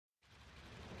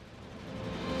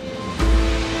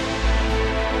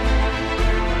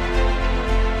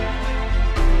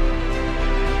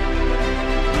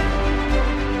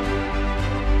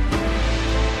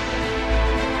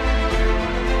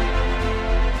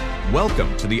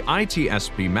Welcome to the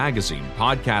ITSP Magazine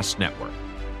Podcast Network.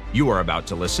 You are about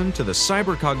to listen to the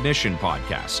Cognition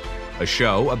Podcast, a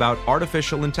show about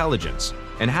artificial intelligence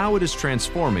and how it is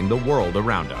transforming the world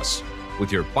around us,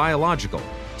 with your biological,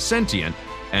 sentient,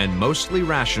 and mostly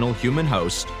rational human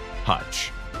host,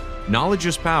 Hutch. Knowledge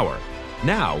is power,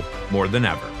 now more than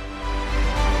ever.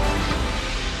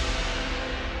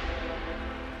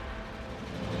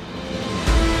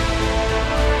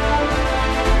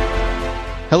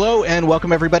 Hello and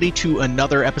welcome everybody to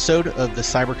another episode of the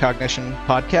Cognition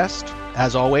Podcast.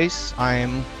 As always,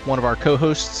 I'm one of our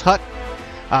co-hosts, Hutch.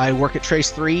 I work at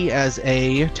Trace3 as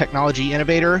a technology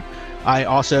innovator. I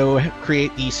also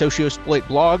create the Sociosploit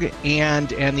blog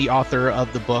and am the author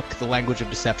of the book, The Language of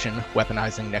Deception,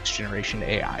 Weaponizing Next Generation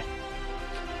AI.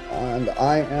 And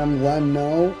I am Len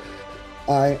No.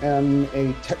 I am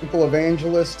a technical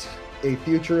evangelist, a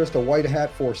futurist, a white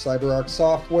hat for CyberArk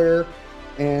software,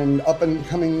 and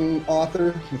up-and-coming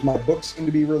author with my book soon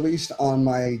to be released on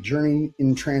my journey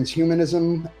in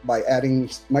transhumanism by adding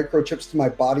microchips to my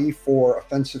body for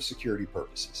offensive security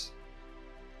purposes.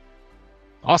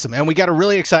 Awesome. And we got a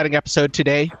really exciting episode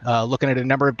today, looking at a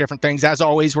number of different things. As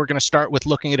always, we're going to start with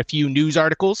looking at a few news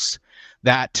articles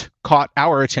that caught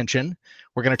our attention.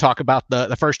 We're going to talk about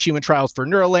the first human trials for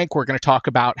Neuralink. We're going to talk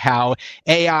about how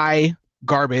AI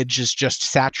garbage is just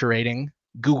saturating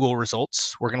Google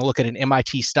results. We're going to look at an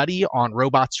MIT study on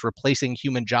robots replacing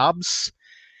human jobs.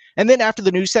 And then after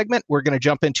the news segment, we're going to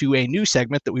jump into a new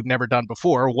segment that we've never done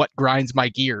before, What Grinds My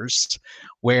Gears,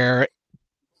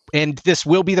 and this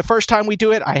will be the first time we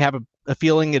do it. I have a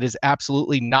feeling it is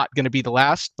absolutely not going to be the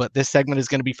last, but this segment is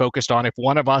going to be focused on if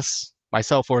one of us,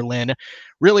 myself or Lynn,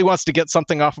 really wants to get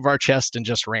something off of our chest and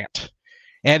just rant.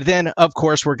 And then, of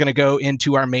course, we're going to go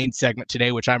into our main segment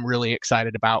today, which I'm really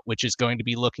excited about, which is going to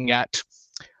be looking at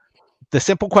the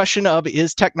simple question of,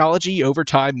 is technology over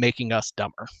time making us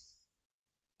dumber?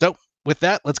 So with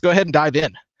that, let's go ahead and dive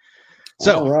in.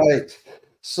 So, all right.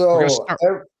 So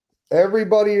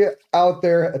everybody out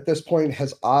there at this point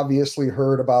has obviously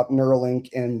heard about Neuralink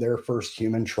and their first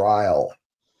human trial.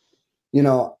 You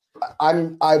know,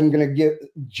 I'm going to give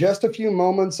just a few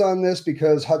moments on this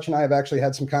because Hutch and I have actually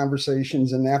had some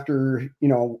conversations, and after,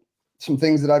 some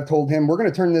things that I've told him, we're going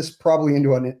to turn this probably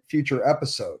into a future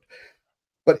episode.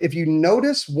 But if you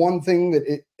notice, one thing that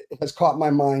it has caught my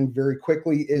mind very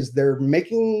quickly is they're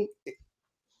making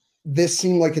this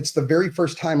seem like it's the very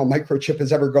first time a microchip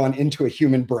has ever gone into a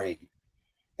human brain.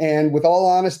 And with all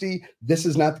honesty, this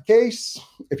is not the case.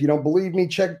 If you don't believe me,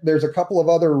 there's a couple of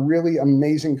other really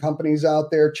amazing companies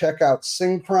out there. Check out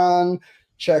Synchron,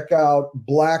 check out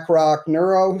BlackRock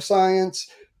Neuroscience.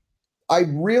 I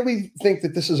really think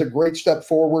that this is a great step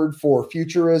forward for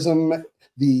futurism,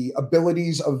 the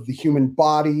abilities of the human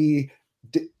body,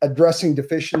 addressing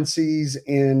deficiencies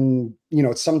in,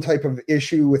 some type of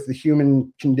issue with the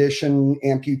human condition,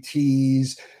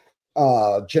 amputees,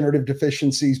 generative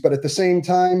deficiencies. But at the same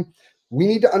time, we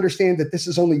need to understand that this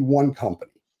is only one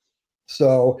company.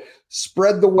 So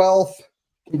spread the wealth.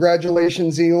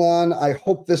 Congratulations, Elon. I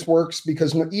hope this works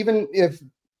because even if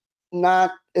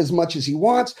not as much as he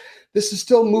wants, this is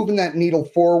still moving that needle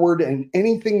forward, and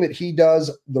anything that he does,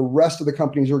 the rest of the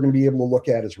companies are going to be able to look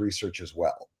at as research as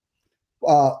well.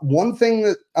 One thing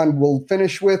that I will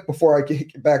finish with before I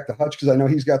get back to Hutch, because I know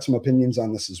he's got some opinions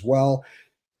on this as well,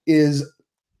 is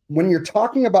when you're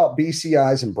talking about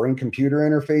BCIs and brain-computer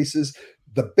interfaces,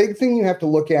 the big thing you have to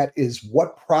look at is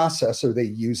what process are they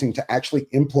using to actually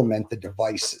implement the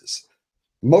devices.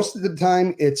 Most of the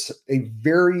time, it's a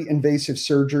very invasive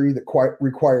surgery that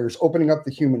requires opening up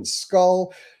the human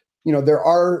skull. There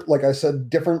are, like I said,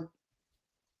 different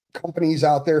companies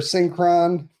out there.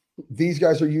 Synchron, these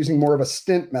guys are using more of a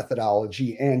stent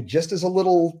methodology. And just as a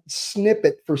little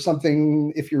snippet for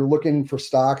something, if you're looking for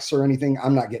stocks or anything,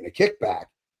 I'm not getting a kickback.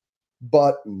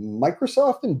 But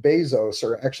Microsoft and Bezos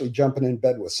are actually jumping in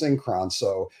bed with Synchron.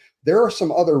 So there are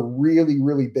some other really,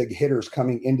 really big hitters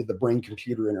coming into the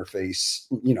brain-computer interface,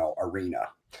 arena.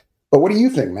 But what do you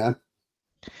think, man?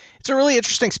 It's a really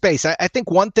interesting space. I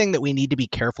think one thing that we need to be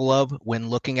careful of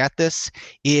when looking at this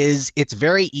is it's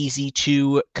very easy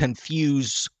to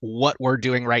confuse what we're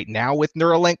doing right now with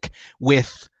Neuralink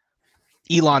with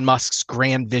Elon Musk's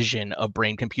grand vision of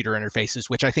brain-computer interfaces,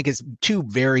 which I think is two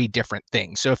very different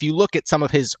things. So if you look at some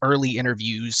of his early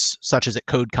interviews, such as at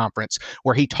Code Conference,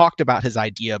 where he talked about his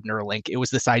idea of Neuralink, it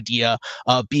was this idea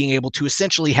of being able to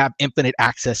essentially have infinite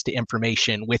access to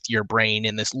information with your brain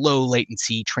in this low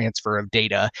latency transfer of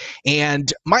data.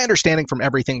 And my understanding from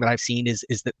everything that I've seen is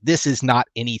that this is not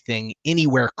anything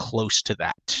anywhere close to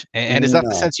that. And is that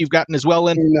the sense you've gotten as well,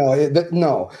 Lynn?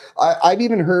 No. I've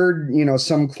even heard,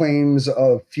 some claims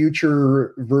of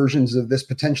future versions of this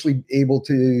potentially able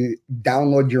to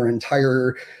download your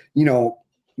entire,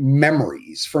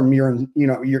 memories from your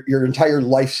entire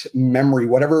life's memory,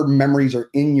 whatever memories are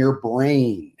in your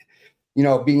brain,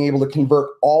 being able to convert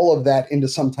all of that into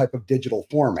some type of digital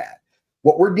format.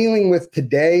 What we're dealing with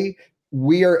today,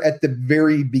 we are at the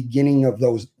very beginning of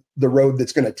the road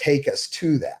that's going to take us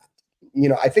to that.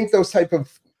 I think those type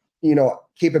of,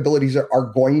 capabilities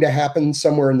are going to happen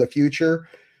somewhere in the future.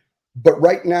 But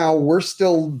right now, we're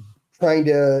still trying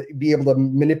to be able to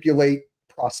manipulate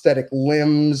prosthetic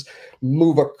limbs,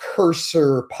 move a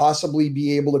cursor, possibly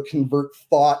be able to convert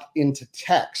thought into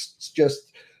text. It's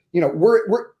just,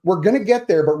 we're going to get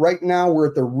there. But right now, we're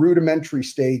at the rudimentary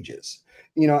stages.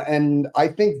 And I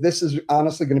think this is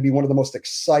honestly going to be one of the most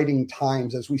exciting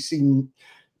times as we see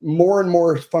more and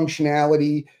more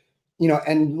functionality,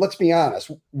 and let's be honest,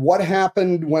 what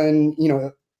happened when,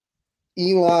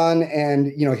 Elon and,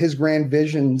 his grand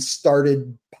vision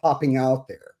started popping out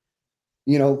there?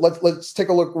 Let's take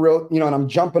a look real, and I'm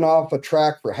jumping off a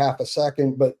track for half a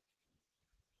second, but,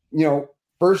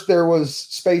 first there was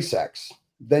SpaceX,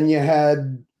 then you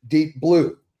had Deep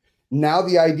Blue. Now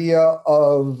the idea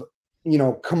of,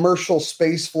 commercial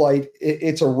space flight,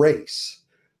 it's a race.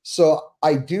 So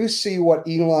I do see what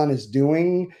Elon is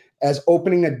doing as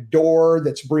opening a door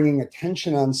that's bringing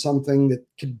attention on something that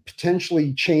could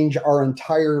potentially change our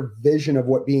entire vision of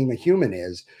what being a human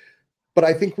is. But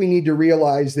I think we need to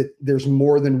realize that there's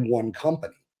more than one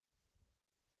company.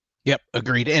 Yep,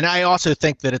 agreed. And I also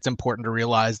think that it's important to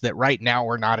realize that right now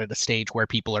we're not at a stage where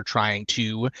people are trying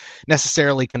to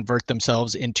necessarily convert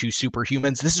themselves into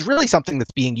superhumans. This is really something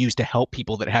that's being used to help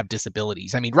people that have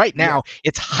disabilities. I mean, right now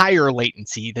it's higher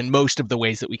latency than most of the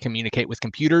ways that we communicate with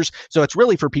computers. So it's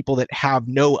really for people that have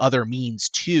no other means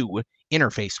to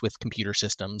interface with computer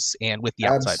systems and with the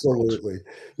outside world. Absolutely.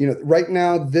 Right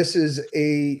now, this is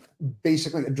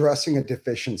basically addressing a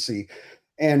deficiency.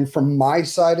 And from my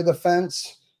side of the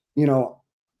fence,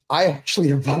 I actually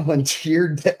have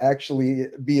volunteered to actually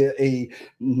be a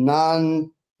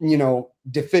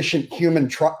deficient human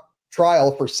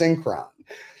trial for Synchron.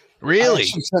 Really? I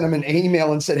actually sent him an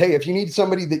email and said, hey, if you need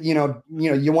somebody that,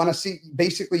 you want to see,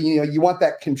 basically, you want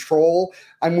that control,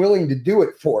 I'm willing to do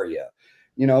it for you.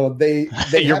 You're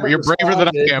braver than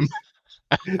I am.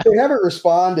 They haven't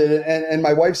responded. And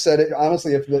my wife said it,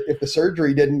 honestly, if the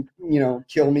surgery didn't,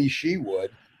 kill me, she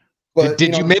would. But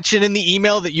did you mention in the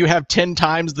email that you have 10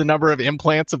 times the number of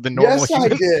implants of the normal Yes,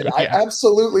 humans? I did. Yeah.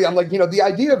 Absolutely. I'm like, the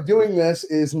idea of doing this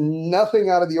is nothing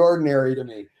out of the ordinary to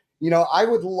me. I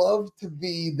would love to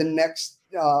be the next,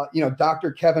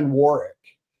 Dr. Kevin Warwick.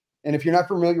 And if you're not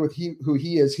familiar with who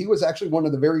he is, he was actually one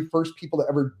of the very first people to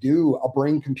ever do a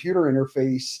brain-computer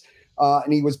interface.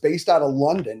 And he was based out of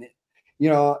London.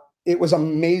 It was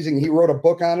amazing. He wrote a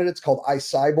book on it. It's called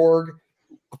iCyborg.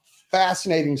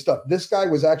 Fascinating stuff. This guy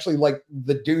was actually like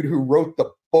the dude who wrote the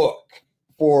book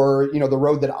for, the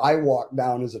road that I walked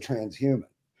down as a transhuman.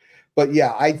 But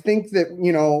yeah, I think that,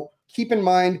 keep in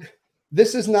mind,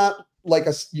 this is not like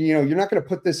you're not going to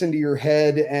put this into your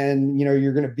head and,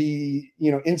 you're going to be,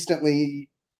 instantly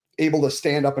able to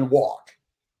stand up and walk,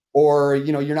 or,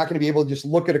 you're not going to be able to just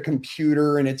look at a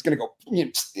computer and it's going to go,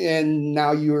 and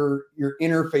now you're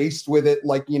interfaced with it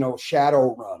like,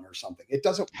 Shadowrun or something. It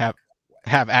doesn't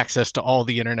have access to all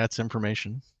the internet's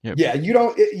information. Yep. Yeah, you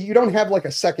don't have like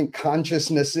a second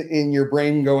consciousness in your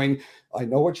brain going, I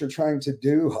know what you're trying to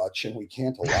do, Hutch, and we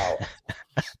can't allow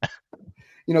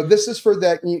it. This is for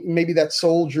that, maybe that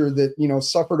soldier that,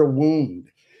 suffered a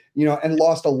wound, and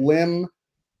lost a limb.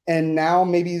 And now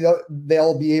maybe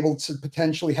they'll be able to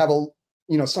potentially have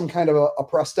some kind of a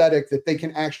prosthetic that they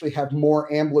can actually have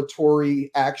more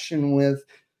ambulatory action with.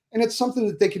 And it's something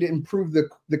that they could improve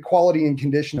the quality and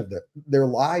condition of their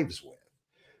lives with.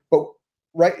 But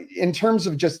right in terms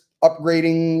of just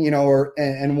upgrading,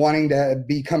 and wanting to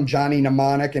become Johnny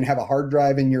Mnemonic and have a hard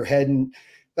drive in your head, and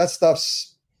that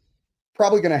stuff's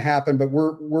probably going to happen, but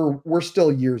we're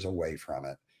still years away from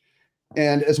it.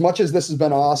 And as much as this has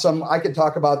been awesome, I could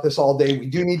talk about this all day. We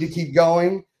do need to keep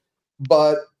going,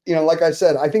 but like I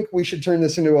said, I think we should turn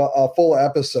this into a full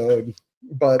episode.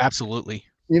 But absolutely.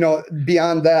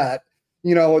 Beyond that,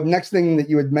 next thing that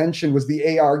you had mentioned was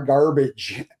the AR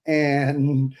garbage.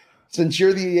 And since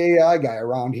you're the AI guy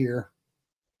around here,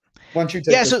 why don't you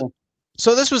take this one?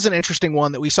 So this was an interesting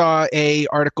one that we saw a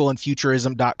article in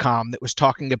futurism.com that was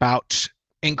talking about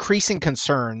increasing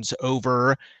concerns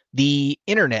over the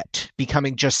internet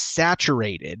becoming just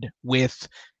saturated with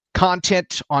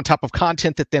content on top of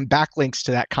content that then backlinks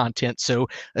to that content. So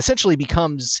essentially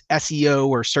becomes SEO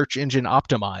or search engine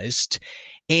optimized.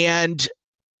 And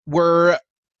we're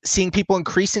seeing people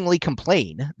increasingly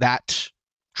complain that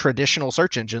traditional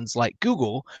search engines like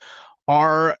Google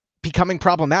are becoming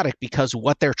problematic because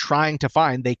what they're trying to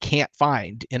find, they can't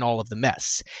find in all of the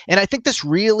mess. And I think this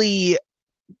really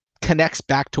connects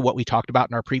back to what we talked about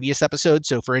in our previous episode.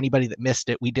 So for anybody that missed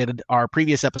it, we did our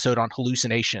previous episode on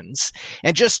hallucinations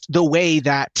and just the way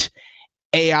that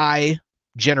AI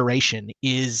generation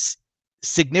is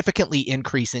significantly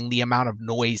increasing the amount of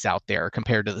noise out there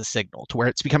compared to the signal, to where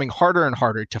it's becoming harder and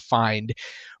harder to find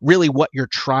really what you're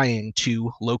trying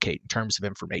to locate in terms of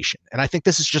information. And I think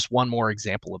this is just one more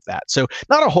example of that. So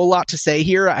not a whole lot to say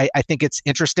here. I think it's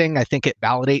interesting. I think it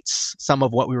validates some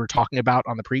of what we were talking about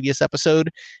on the previous episode.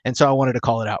 And so I wanted to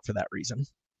call it out for that reason.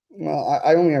 Well,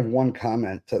 I only have one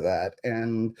comment to that.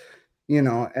 And,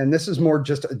 and this is more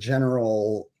just a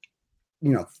general,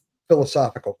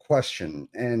 philosophical question.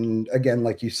 And again,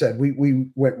 like you said, we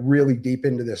went really deep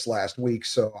into this last week,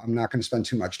 so I'm not going to spend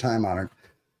too much time on it.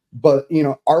 But,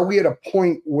 are we at a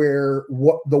point where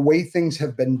the way things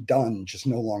have been done just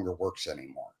no longer works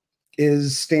anymore?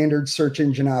 Is standard search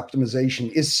engine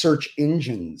optimization, is search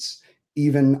engines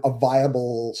even a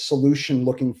viable solution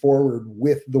looking forward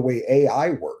with the way AI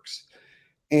works?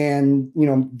 And,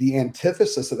 the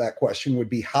antithesis of that question would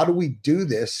be, how do we do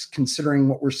this considering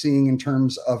what we're seeing in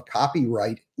terms of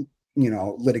copyright,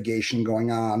 litigation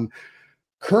going on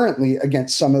currently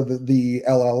against some of the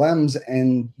LLMs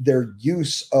and their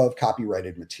use of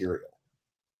copyrighted material?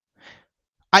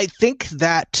 I think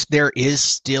that there is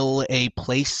still a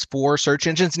place for search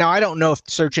engines. Now, I don't know if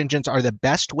search engines are the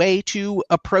best way to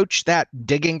approach that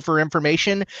digging for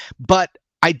information, but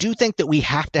I do think that we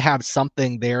have to have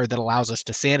something there that allows us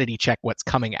to sanity check what's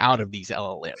coming out of these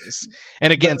LLMs.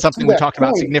 And again, something we talked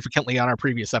about significantly on our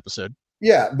previous episode.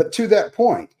 Yeah, but to that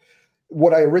point,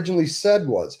 what I originally said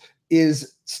was,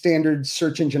 is standard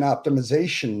search engine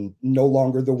optimization no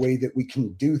longer the way that we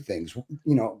can do things?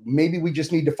 Maybe we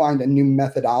just need to find a new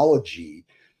methodology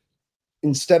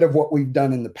instead of what we've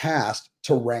done in the past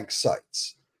to rank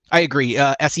sites. I agree.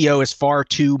 SEO is far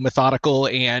too methodical,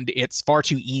 and it's far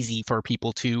too easy for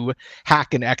people to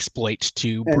hack and exploit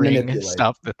to bring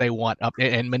stuff that they want up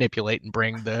and manipulate and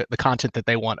bring the content that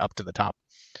they want up to the top.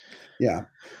 Yeah.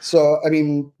 So, I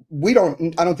mean, I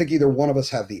don't think either one of us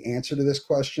have the answer to this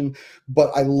question,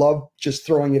 but I love just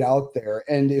throwing it out there.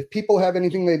 And if people have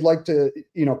anything they'd like to,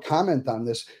 comment on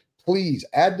this, please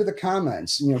add to the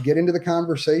comments, get into the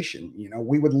conversation.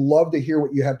 We would love to hear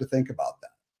what you have to think about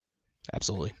that.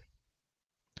 Absolutely.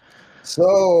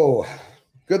 So,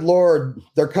 good Lord,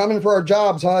 they're coming for our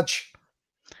jobs, Hutch.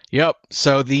 Yep.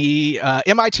 So the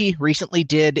MIT recently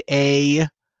did a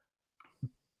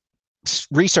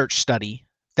research study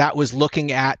that was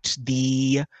looking at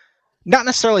not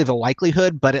necessarily the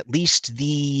likelihood, but at least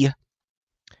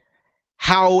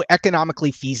how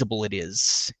economically feasible it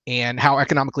is and how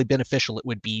economically beneficial it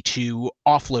would be to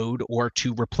offload or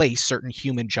to replace certain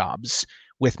human jobs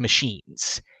with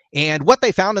machines. And what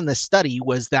they found in this study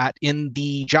was that in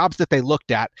the jobs that they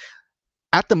looked at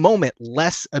the moment,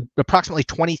 approximately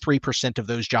 23% of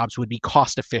those jobs would be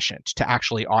cost efficient to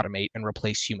actually automate and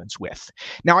replace humans with.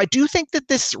 Now, I do think that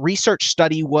this research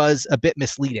study was a bit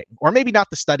misleading, or maybe not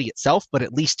the study itself, but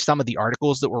at least some of the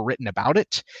articles that were written about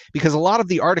it, because a lot of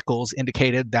the articles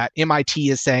indicated that MIT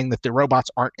is saying that the robots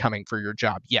aren't coming for your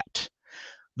job yet.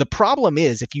 The problem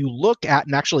is, if you look at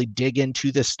and actually dig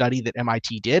into this study that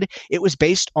MIT did, it was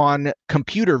based on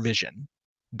computer vision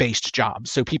based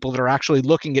jobs. So people that are actually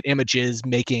looking at images,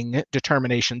 making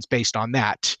determinations based on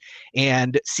that,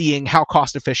 and seeing how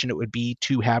cost efficient it would be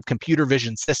to have computer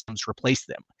vision systems replace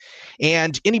them.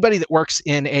 And anybody that works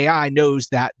in AI knows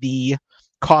that the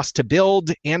cost to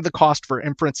build and the cost for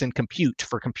inference and compute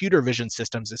for computer vision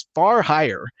systems is far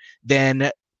higher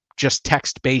than just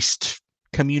text-based,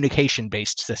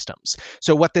 communication-based systems.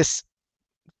 So what this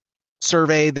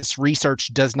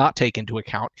research does not take into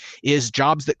account is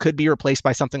jobs that could be replaced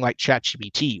by something like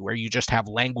ChatGPT, where you just have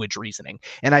language reasoning.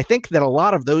 And I think that a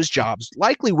lot of those jobs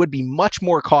likely would be much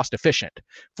more cost efficient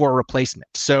for replacement.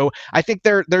 So I think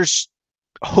there's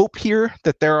hope here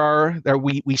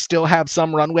that we still have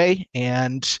some runway,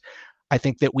 and I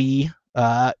think that we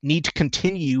need to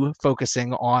continue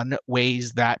focusing on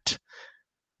ways that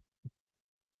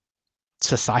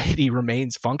society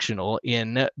remains functional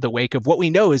in the wake of what we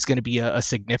know is going to be a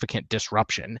significant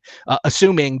disruption,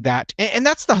 assuming that, and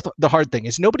that's the hard thing,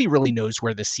 is nobody really knows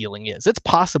where the ceiling is. It's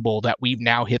possible that we've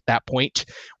now hit that point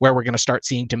where we're going to start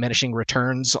seeing diminishing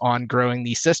returns on growing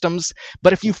these systems.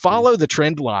 But if you follow the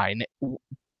trend line,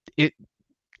 it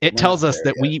tells us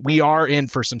that we are in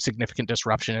for some significant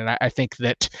disruption. And I think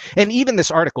that, and even this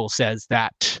article says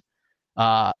that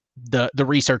the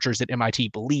researchers at MIT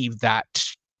believe that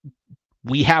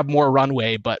we have more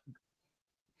runway, but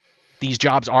these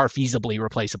jobs are feasibly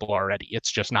replaceable already.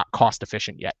 It's just not cost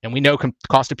efficient yet. And we know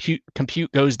cost of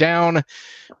compute goes down.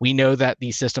 We know that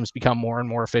these systems become more and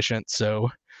more efficient. So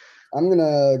I'm going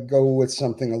to go with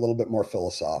something a little bit more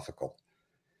philosophical.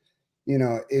 You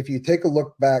know, if you take a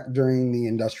look back during the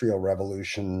Industrial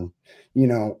Revolution, you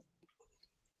know,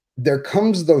 there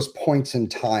comes those points in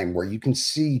time where you can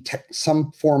see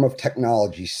some form of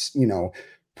technology, you know,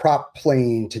 prop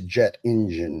plane to jet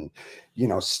engine, you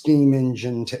know, steam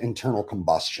engine to internal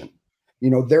combustion. You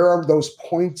know, there are those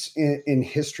points in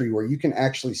history where you can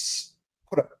actually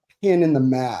put a pin in the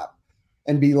map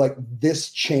and be like,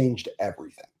 this changed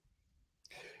everything.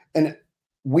 And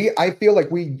I feel like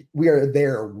we are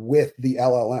there with the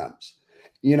LLMs,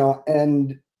 you know,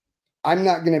 and I'm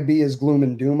not going to be as gloom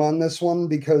and doom on this one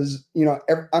because, you know,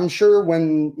 I'm sure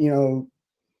when, you know,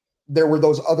 there were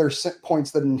those other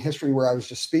points that in history where I was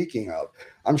just speaking of,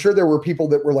 I'm sure there were people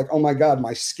that were like, oh my God,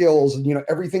 my skills and, you know,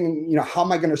 everything, you know, how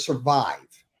am I going to survive?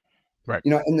 Right.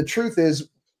 You know, and the truth is,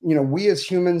 you know, we as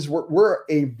humans, we're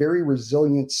a very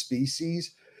resilient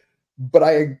species, but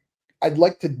I'd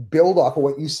like to build off of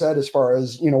what you said as far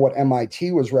as, you know, what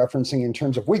MIT was referencing in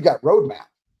terms of we've got roadmap.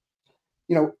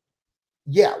 You know,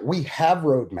 yeah, we have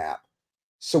roadmap.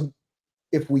 So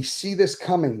if we see this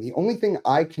coming, the only thing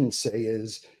I can say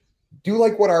is do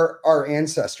like what our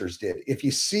ancestors did. If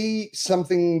you see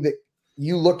something that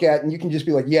you look at and you can just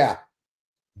be like, yeah,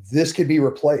 this could be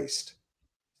replaced.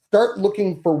 Start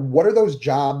looking for what are those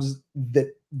jobs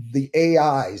that the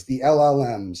AIs, the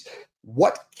LLMs,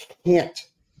 what can't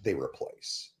they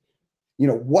replace? You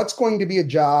know, what's going to be a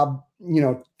job, you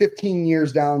know, 15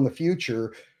 years down the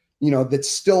future, you know, that's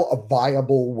still a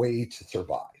viable way to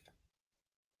survive.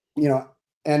 You know,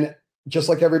 and just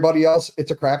like everybody else,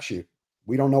 it's a crapshoot.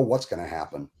 We don't know what's going to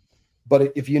happen.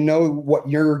 But if you know what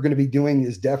you're going to be doing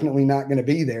is definitely not going to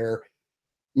be there,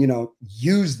 you know,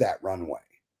 use that runway.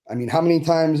 I mean, how many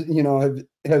times, you know,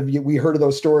 we heard of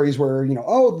those stories where, you know,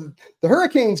 oh, the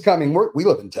hurricane's coming. We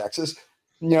live in Texas.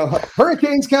 You know,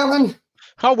 hurricane's coming.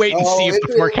 I'll wait and see if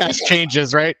the forecast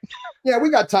changes, right? Yeah, we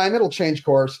got time. It'll change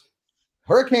course.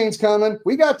 Hurricane's coming.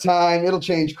 We got time. It'll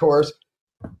change course.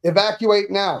 Evacuate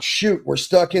now. Shoot, we're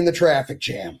stuck in the traffic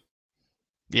jam.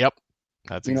 Yep.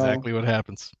 That's exactly what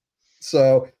happens.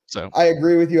 So I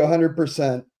agree with you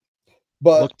 100%.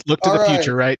 But look to the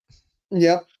future, right?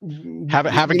 Yep.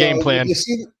 Have a game plan.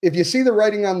 If you see the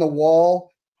writing on the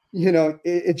wall, you know,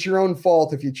 it's your own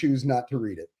fault if you choose not to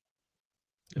read it.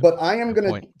 But I am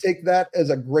going to take that as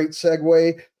a great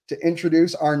segue to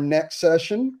introduce our next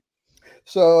session.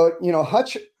 So, you know,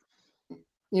 Hutch,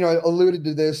 you know, alluded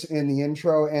to this in the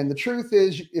intro. And the truth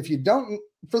is, if you don't,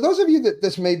 for those of you that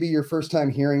this may be your first time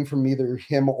hearing from either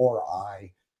him or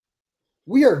I,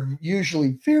 we are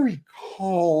usually very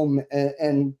calm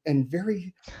and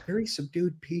very, very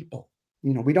subdued people.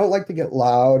 You know, we don't like to get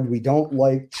loud. We don't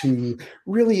like to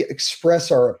really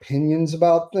express our opinions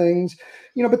about things,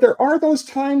 you know, but there are those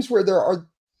times where there are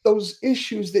those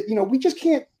issues that, you know, we just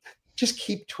can't just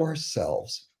keep to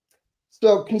ourselves.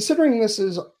 So considering this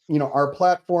is, you know, our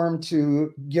platform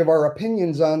to give our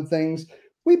opinions on things,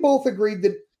 we both agreed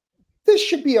that this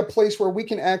should be a place where we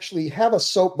can actually have a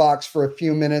soapbox for a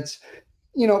few minutes,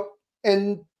 you know,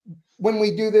 and when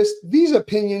we do this, these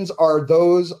opinions are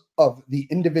those of the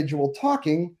individual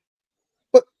talking,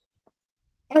 but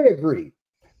I agree.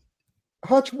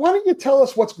 Hutch, why don't you tell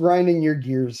us what's grinding your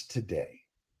gears today?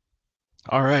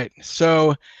 All right.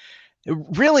 So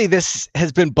really, this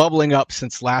has been bubbling up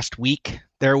since last week.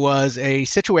 There was a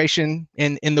situation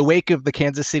in the wake of the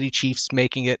Kansas City Chiefs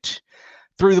making it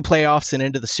through the playoffs and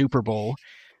into the Super Bowl.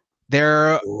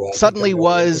 There suddenly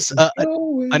was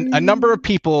a number of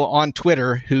people on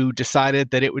Twitter who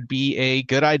decided that it would be a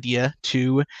good idea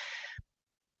to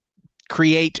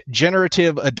create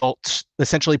generative adult,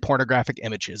 essentially pornographic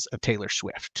images of Taylor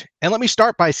Swift. And let me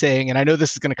start by saying, and I know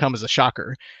this is going to come as a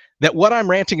shocker, that what I'm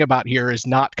ranting about here is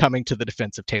not coming to the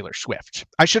defense of Taylor Swift.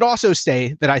 I should also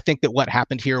say that I think that what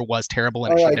happened here was terrible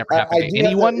and it should never happen to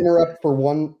anyone. I do interrupt for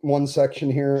one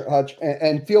section here, Hutch,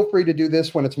 and feel free to do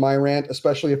this when it's my rant,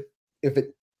 especially if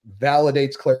it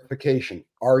validates clarification.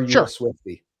 Are you a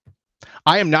Swiftie?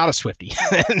 I am not a Swiftie.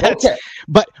 Okay.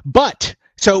 But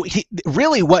so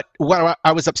really what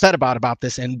I was upset about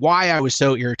this and why I was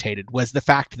so irritated was the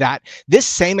fact that this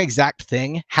same exact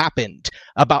thing happened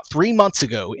about 3 months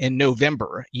ago in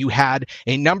November. You had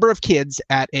a number of kids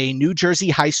at a New Jersey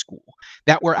high school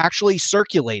that were actually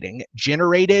circulating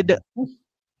generated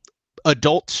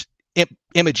adult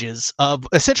images of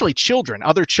essentially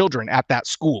other children at that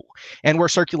school, and we're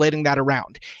circulating that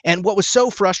around. And what was so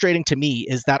frustrating to me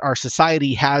is that our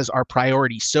society has our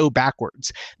priorities so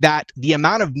backwards that the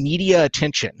amount of media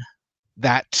attention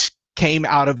that came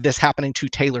out of this happening to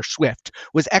Taylor Swift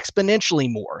was exponentially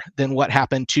more than what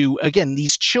happened to, again,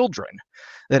 these children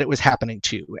that it was happening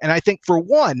to. And I think, for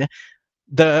one,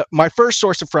 my first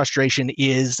source of frustration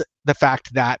is the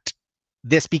fact that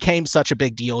this became such a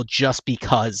big deal just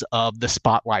because of the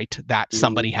spotlight that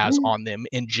somebody has on them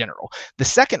in general. The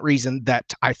second reason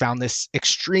that I found this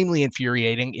extremely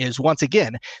infuriating is, once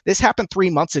again, this happened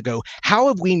 3 months ago. How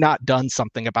have we not done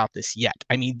something about this yet?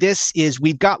 I mean,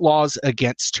 we've got laws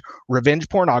against revenge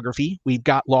pornography. We've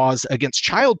got laws against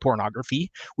child pornography.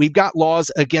 We've got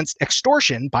laws against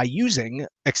extortion by using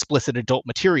explicit adult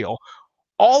material.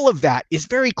 All of that is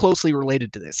very closely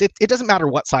related to this. It doesn't matter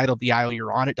what side of the aisle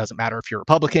you're on. It doesn't matter if you're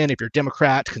Republican, if you're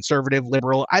Democrat, conservative,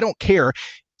 liberal. I don't care.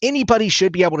 Anybody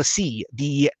should be able to see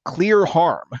the clear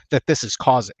harm that this is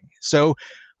causing. So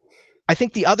I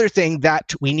think the other thing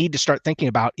that we need to start thinking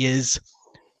about is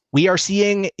we are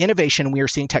seeing innovation, we are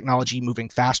seeing technology moving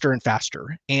faster and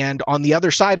faster. And on the other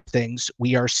side of things,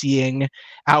 we are seeing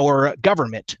our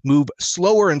government move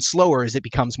slower and slower as it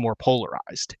becomes more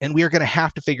polarized. And we are going to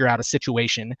have to figure out a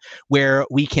situation where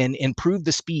we can improve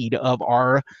the speed of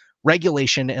our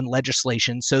regulation and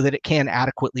legislation so that it can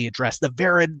adequately address the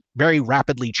very, very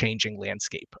rapidly changing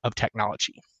landscape of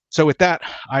technology. So with that,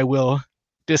 I will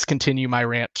discontinue my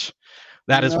rant.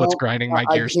 That is what's grinding my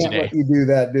gears today. I can't let you do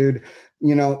that, dude.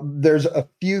 There's a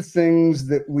few things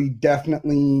that we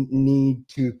definitely need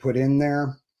to put in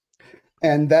there.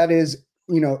 And that is,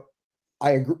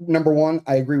 I agree. Number one,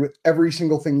 I agree with every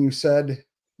single thing you said.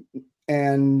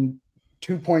 And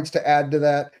 2 points to add to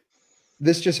that.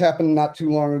 This just happened not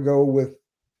too long ago with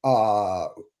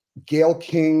Gayle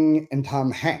King and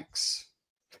Tom Hanks.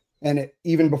 And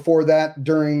even before that,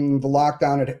 during the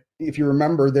lockdown, if you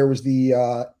remember, there was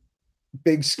the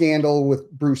big scandal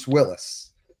with Bruce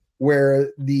Willis, where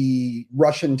the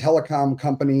Russian telecom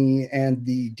company and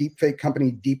the deepfake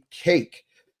company DeepCake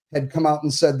had come out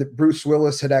and said that Bruce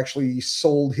Willis had actually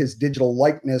sold his digital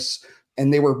likeness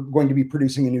and they were going to be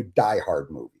producing a new Die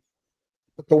Hard movie.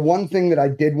 But the one thing that I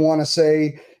did want to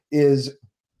say is,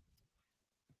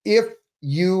 if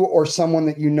you or someone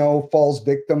that you know falls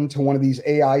victim to one of these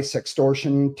AI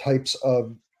sextortion types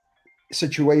of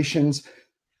situations,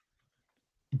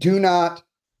 do not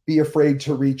be afraid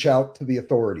to reach out to the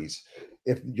authorities.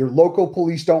 If your local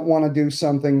police don't want to do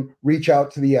something, reach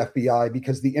out to the FBI,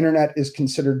 because the internet is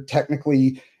considered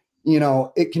technically,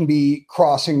 it can be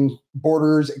crossing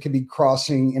borders, it can be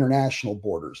crossing international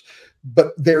borders,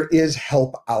 but there is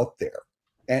help out there.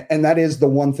 And that is the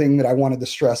one thing that I wanted to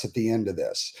stress at the end of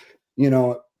this.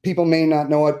 People may not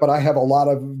know it, but I have a lot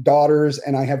of daughters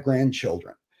and I have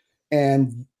grandchildren,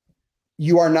 and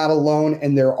you are not alone,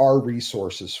 and there are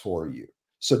resources for you.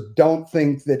 So don't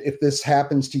think that if this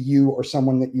happens to you or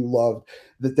someone that you love,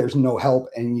 that there's no help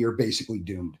and you're basically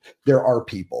doomed. There are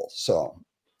people. So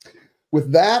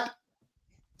with that,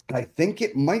 I think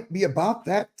it might be about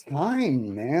that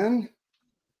time, man.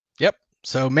 Yep.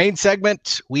 So main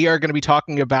segment, we are going to be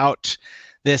talking about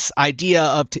this idea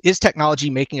of, is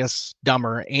technology making us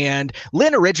dumber? And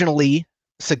Lynn originally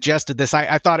suggested this.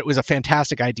 I thought it was a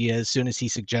fantastic idea as soon as he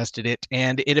suggested it,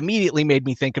 and it immediately made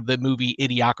me think of the movie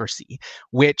Idiocracy,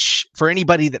 which, for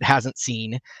anybody that hasn't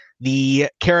seen, the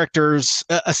characters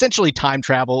essentially time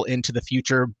travel into the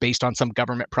future based on some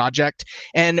government project.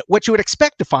 And what you would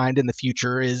expect to find in the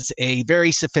future is a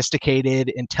very sophisticated,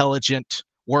 intelligent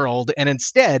world. And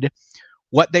instead,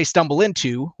 what they stumble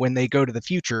into when they go to the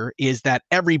future is that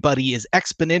everybody is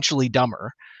exponentially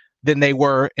dumber than they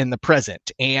were in the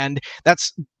present. And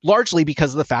that's largely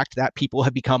because of the fact that people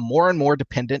have become more and more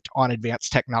dependent on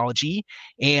advanced technology.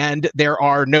 And there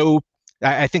are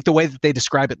I think the way that they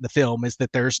describe it in the film is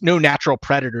that there's no natural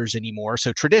predators anymore.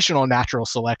 So traditional natural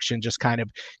selection just kind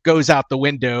of goes out the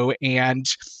window, and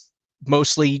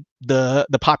mostly the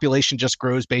population just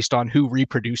grows based on who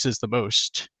reproduces the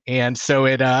most. And so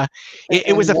it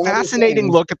was a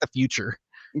fascinating look at the future.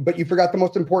 But you forgot the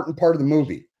most important part of the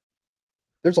movie.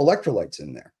 There's electrolytes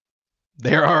in there.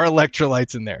 There are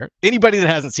electrolytes in there. Anybody that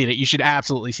hasn't seen it, you should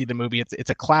absolutely see the movie.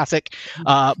 It's a classic,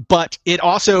 but it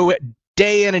also,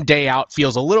 day in and day out,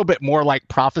 feels a little bit more like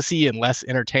prophecy and less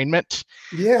entertainment.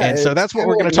 Yeah, and so that's what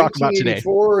we're going to talk about today.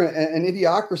 And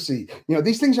Idiocracy.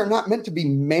 These things are not meant to be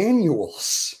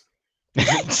manuals.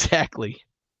 Exactly.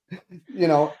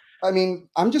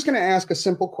 I'm just going to ask a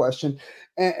simple question,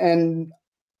 and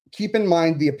keep in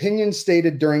mind, the opinions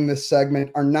stated during this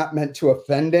segment are not meant to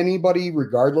offend anybody,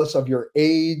 regardless of your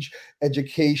age,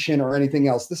 education, or anything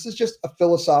else. This is just a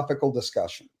philosophical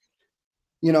discussion.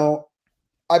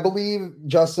 I believe,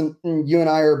 Justin, you and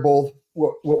I are both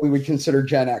what we would consider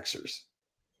Gen Xers.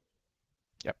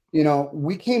 Yep.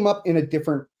 We came up in a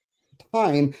different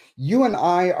time. You and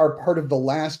I are part of the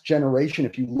last generation,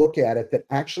 if you look at it, that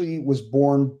actually was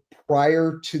born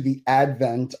prior to the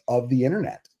advent of the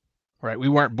internet. Right. We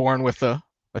weren't born with a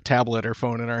tablet or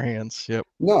phone in our hands. Yep.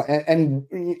 No, and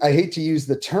I hate to use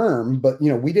the term, but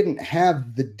we didn't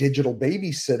have the digital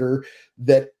babysitter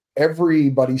that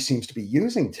everybody seems to be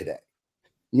using today.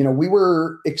 We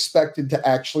were expected to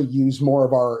actually use more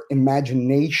of our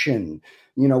imagination.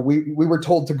 We were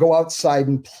told to go outside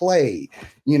and play,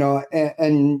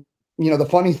 and the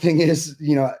funny thing is,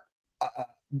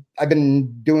 I've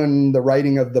been doing the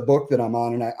writing of the book that I'm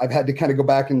on, and I've had to kind of go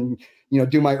back and,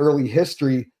 do my early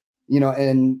history,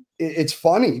 and it's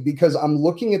funny because I'm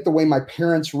looking at the way my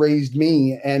parents raised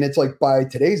me, and it's like, by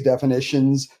today's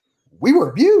definitions, we were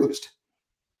abused.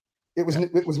 It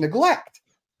was neglect.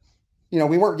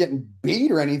 We weren't getting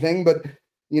beat or anything, but,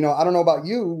 I don't know about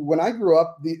you. When I grew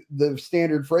up, the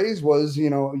standard phrase was,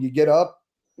 you get up,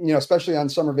 especially on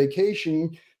summer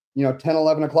vacation, 10,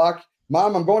 11 o'clock.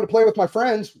 Mom, I'm going to play with my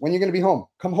friends. When are you going to be home?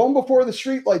 Come home before the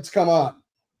street lights come on.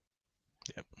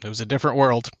 Yep. It was a different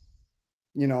world.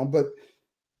 But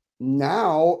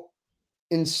now,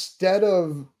 instead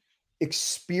of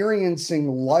experiencing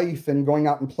life and going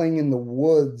out and playing in the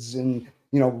woods and,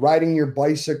 riding your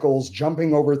bicycles,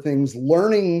 jumping over things,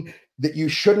 learning that you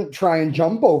shouldn't try and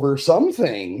jump over some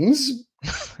things,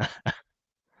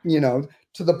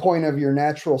 to the point of your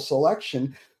natural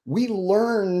selection, we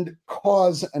learned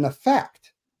cause and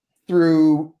effect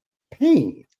through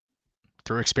pain.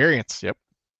 Through experience. Yep.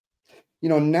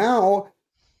 Now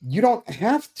you don't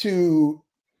have to,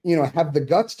 have the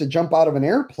guts to jump out of an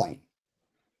airplane.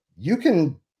 You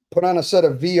can put on a set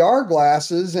of VR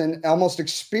glasses and almost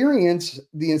experience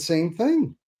the same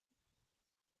thing.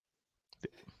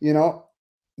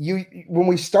 When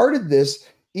we started this,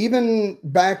 even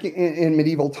back in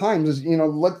medieval times,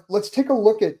 let's take a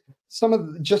look at some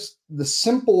of just the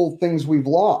simple things we've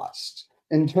lost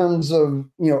in terms of,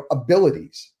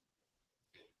 abilities.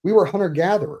 We were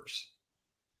hunter-gatherers.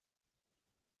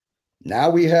 Now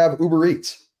we have Uber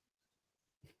Eats.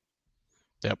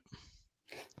 Yep.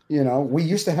 We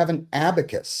used to have an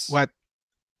abacus. What?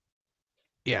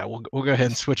 Yeah, we'll go ahead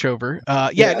and switch over.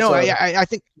 I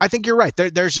think you're right.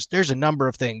 There's a number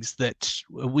of things that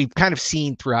we've kind of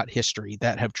seen throughout history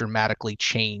that have dramatically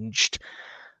changed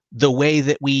the way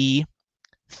that we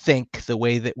think, the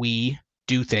way that we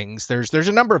do things. There's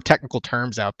a number of technical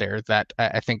terms out there that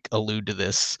I think allude to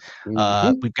this.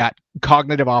 We've got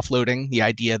cognitive offloading, the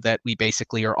idea that we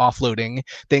basically are offloading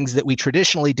things that we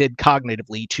traditionally did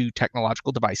cognitively to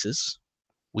technological devices.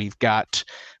 We've got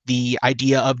the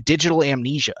idea of digital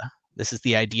amnesia. This is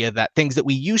the idea that things that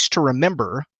we used to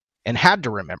remember and had to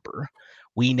remember,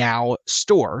 we now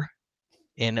store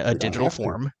in a digital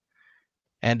form.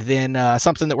 And then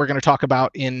something that we're going to talk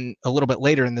about in a little bit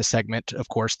later in this segment, of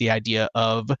course, the idea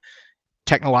of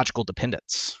technological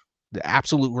dependence, the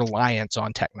absolute reliance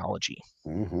on technology.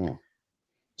 Mm-hmm.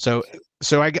 So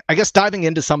I guess diving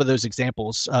into some of those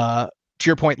examples, to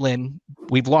your point, Lynn,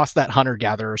 we've lost that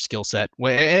hunter-gatherer skill set.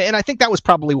 And I think that was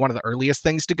probably one of the earliest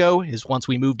things to go, is once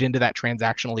we moved into that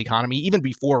transactional economy, even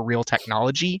before real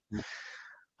technology.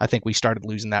 I think we started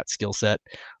losing that skill set.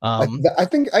 I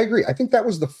think I agree. I think that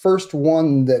was the first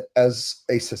one that, as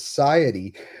a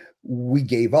society, we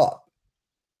gave up,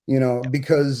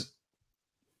 because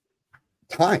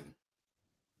time,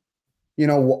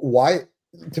 why,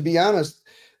 to be honest,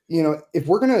 if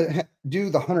we're going to do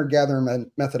the hunter-gatherer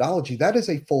methodology, that is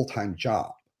a full-time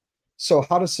job. So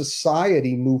how does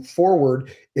society move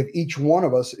forward if each one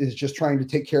of us is just trying to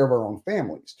take care of our own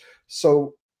families?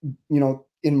 So,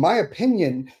 in my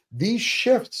opinion, these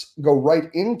shifts go right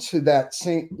into that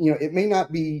same, it may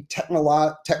not be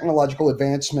technological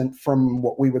advancement from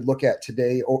what we would look at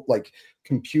today, or like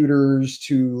computers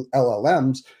to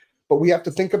LLMs, but we have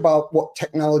to think about what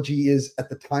technology is at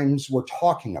the times we're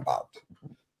talking about.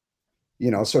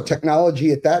 So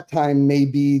technology at that time may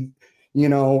be,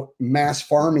 mass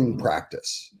farming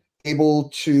practice, able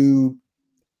to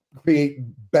create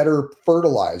better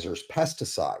fertilizers,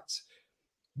 pesticides.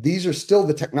 These are still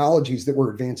the technologies that were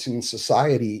advancing in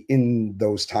society in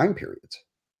those time periods.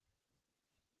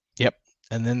 Yep.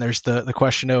 And then there's the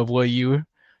question of, well, you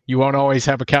you won't always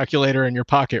have a calculator in your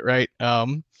pocket, right?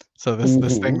 So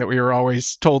this thing that we were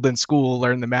always told in school,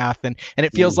 learn the math, and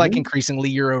it feels like increasingly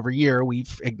year over year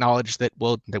we've acknowledged that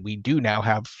we do now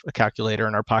have a calculator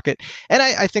in our pocket, and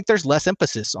I think there's less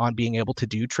emphasis on being able to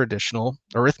do traditional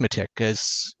arithmetic.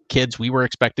 As kids, we were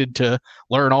expected to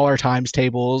learn all our times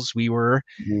tables. We were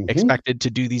expected to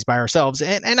do these by ourselves,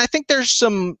 and I think there's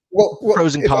some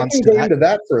pros and cons to that. If I can go into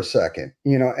that for a second,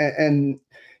 and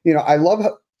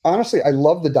honestly, I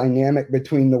love the dynamic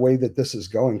between the way that this is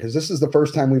going, because this is the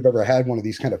first time we've ever had one of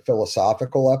these kind of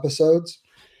philosophical episodes.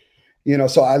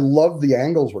 So I love the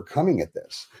angles we're coming at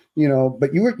this.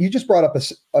 But you just brought up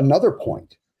another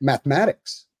point: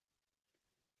 mathematics.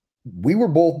 We were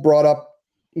both brought up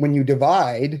when you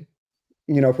divide.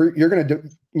 If you're going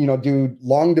to do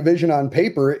long division on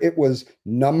paper, it was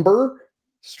number,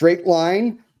 straight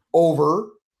line, over,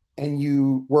 and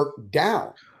you work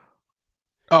down.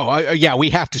 Oh, yeah, we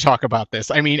have to talk about this.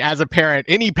 I mean, as a parent,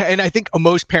 and I think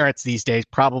most parents these days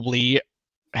probably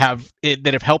have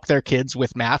helped their kids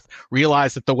with math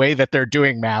realize that the way that they're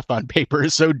doing math on paper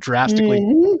is so drastically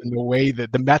different than the way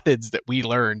that the methods that we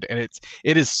learned, and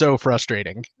it is so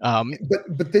frustrating.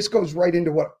 But this goes right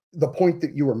into what the point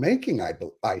that you were making.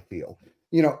 I feel,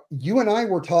 you and I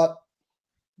were taught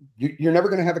you're never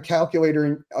going to have a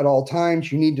calculator at all times.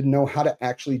 You need to know how to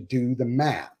actually do the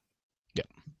math.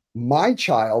 My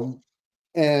child,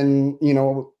 and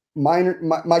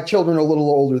my children are a little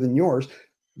older than yours.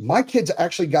 My kids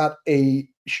actually got a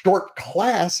short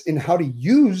class in how to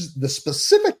use the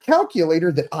specific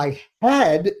calculator that I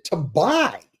had to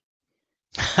buy.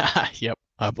 Yep,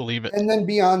 I believe it. And then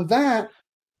beyond that,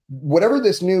 whatever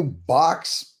this new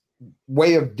box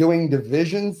way of doing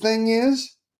division thing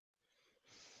is,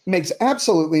 makes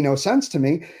absolutely no sense to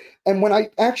me. And when I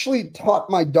actually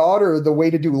taught my daughter the way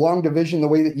to do long division, the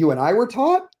way that you and I were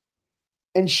taught,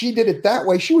 and she did it that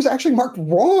way, she was actually marked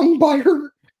wrong by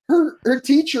her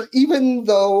teacher, even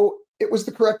though it was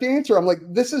the correct answer. I'm like,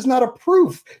 this is not a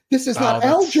proof. This is not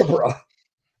algebra.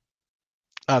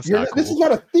 This is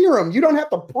not a theorem. You don't have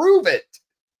to prove it.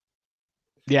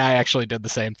 Yeah, I actually did the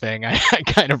same thing. I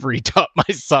kind of retaught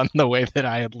my son the way that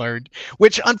I had learned,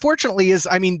 which unfortunately is,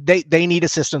 I mean, they need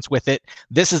assistance with it.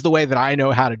 This is the way that I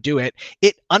know how to do it.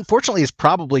 It unfortunately is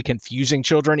probably confusing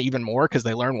children even more because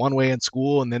they learn one way in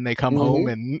school and then they come home,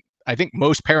 and I think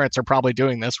most parents are probably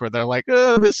doing this where they're like,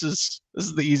 oh, this is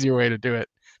the easier way to do it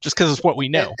just because it's what we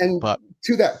know. But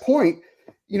to that point,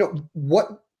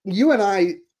 what you and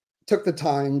I took the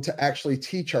time to actually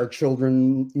teach our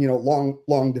children,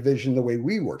 long division the way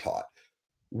we were taught.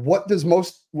 What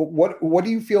do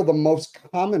you feel the most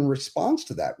common response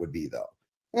to that would be, though?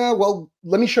 Well,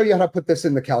 let me show you how to put this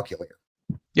in the calculator.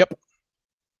 Yep.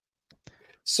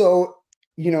 So,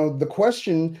 the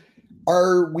question,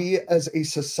 are we as a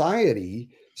society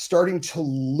starting to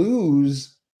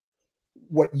lose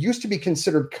what used to be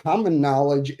considered common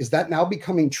knowledge? Is that now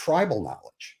becoming tribal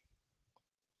knowledge?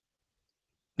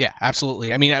 Yeah,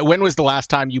 absolutely. I mean, when was the last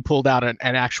time you pulled out an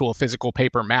actual physical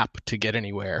paper map to get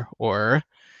anywhere, or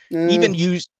even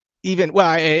used? Well,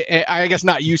 I guess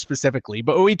not you specifically,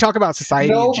 but we talk about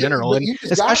society in general, and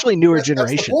especially newer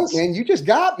generations. That's the point, man. You just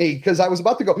got me, because I was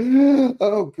about to go,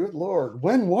 oh, good Lord.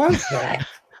 When was that?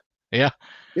 Yeah.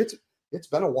 It's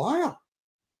been a while.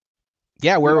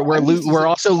 Yeah, we're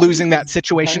also losing that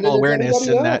situational awareness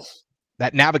and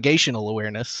that navigational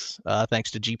awareness, thanks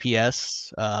to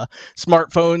GPS.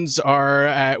 Smartphones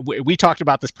are, we talked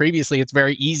about this previously, it's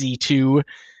very easy to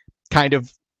kind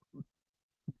of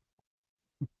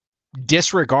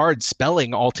disregard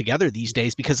spelling altogether these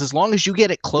days, because as long as you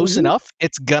get it close enough,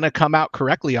 it's going to come out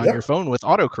correctly on your phone with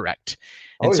autocorrect.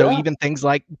 And even things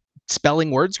like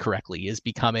spelling words correctly is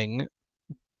becoming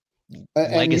legacy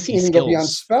and you can even skills. Go beyond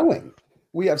spelling.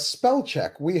 We have spell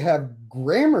check. We have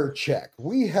grammar check.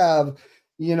 We have,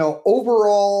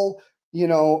 overall,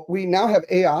 we now have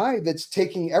AI that's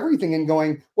taking everything and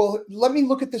going, well, let me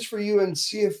look at this for you and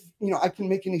see if, I can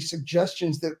make any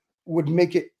suggestions that would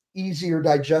make it easier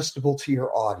digestible to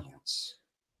your audience.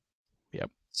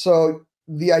 Yep. So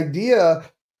the idea,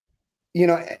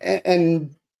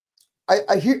 and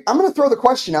I hear, I'm going to throw the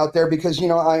question out there because,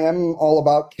 I am all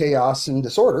about chaos and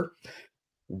disorder.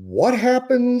 What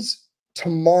happens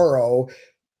tomorrow,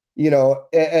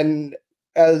 and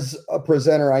as a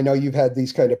presenter, I know you've had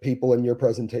these kind of people in your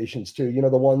presentations too,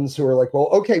 the ones who are like, well,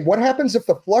 okay, what happens if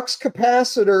the flux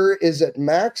capacitor is at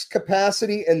max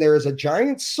capacity and there is a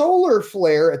giant solar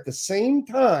flare at the same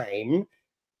time?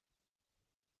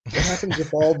 What happens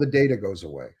if all the data goes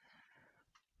away?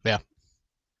 Yeah.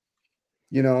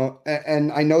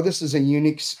 And I know this is a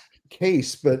unique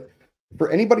case, but for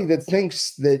anybody that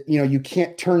thinks that, you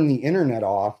can't turn the internet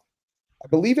off, I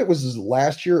believe it was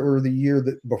last year or the year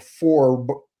that before,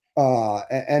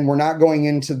 and we're not going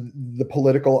into the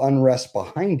political unrest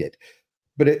behind it,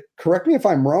 but correct me if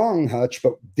I'm wrong, Hutch,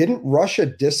 but didn't Russia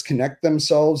disconnect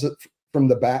themselves from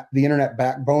the internet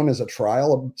backbone as a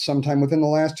trial sometime within the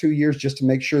last 2 years just to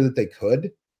make sure that they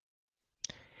could?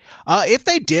 If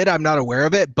they did, I'm not aware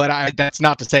of it, but that's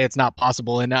not to say it's not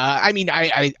possible. And I mean,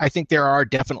 I think there are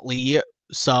definitely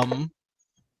some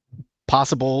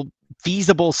possible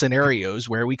feasible scenarios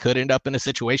where we could end up in a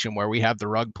situation where we have the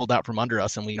rug pulled out from under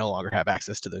us and we no longer have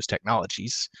access to those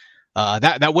technologies.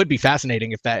 That would be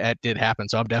fascinating if that did happen.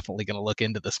 So I'm definitely going to look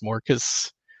into this more,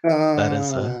 because that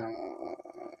is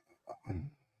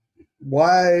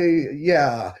why.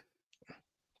 Yeah.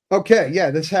 Okay.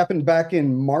 Yeah. This happened back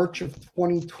in March of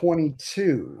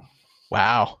 2022.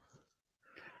 Wow.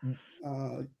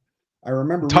 I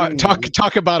remember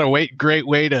talk about a great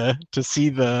way to see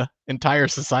the entire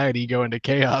society go into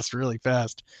chaos really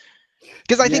fast.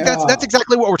 Because I think that's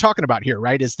exactly what we're talking about here,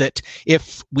 right? Is that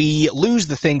if we lose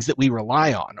the things that we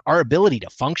rely on, our ability to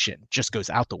function just goes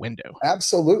out the window.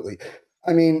 Absolutely.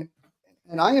 I mean,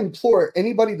 and I implore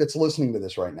anybody that's listening to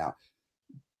this right now,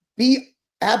 be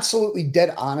absolutely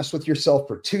dead honest with yourself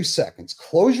for 2 seconds.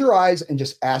 Close your eyes and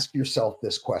just ask yourself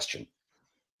this question.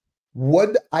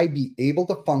 Would I be able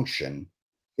to function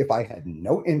if I had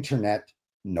no internet,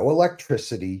 no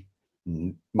electricity,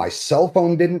 my cell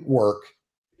phone didn't work?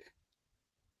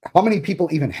 How many people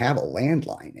even have a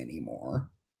landline anymore?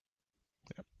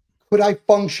 Could I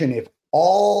function if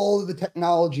all of the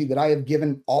technology that I have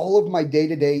given all of my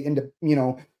day-to-day into,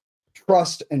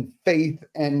 trust and faith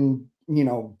and,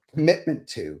 commitment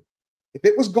to, if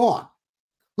it was gone,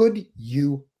 could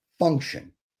you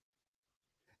function?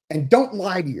 And don't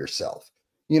lie to yourself,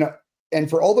 and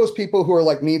for all those people who are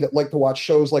like me that like to watch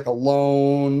shows like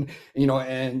Alone,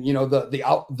 and,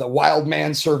 the Wild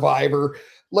Man Survivor.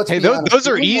 Those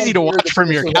are easy to watch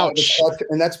from your couch.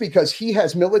 And that's because he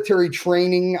has military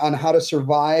training on how to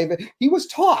survive. He was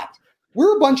taught.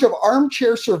 We're a bunch of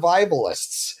armchair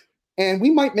survivalists, and we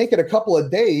might make it a couple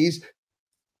of days.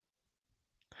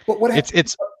 But what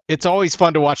it's always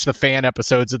fun to watch the fan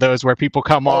episodes of those where people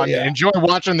come on and enjoy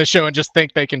watching the show and just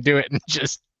think they can do it and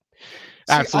just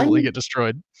absolutely get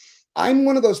destroyed. I'm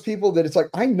one of those people that it's like,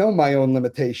 I know my own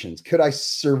limitations. Could I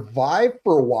survive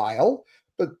for a while?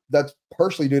 But that's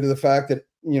partially due to the fact that,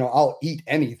 I'll eat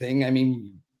anything. I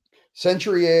mean,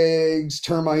 century eggs,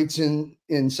 termites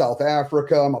in South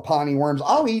Africa, Mapani worms,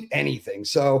 I'll eat anything.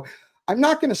 So I'm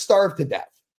not going to starve to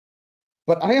death,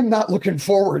 but I am not looking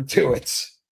forward to it.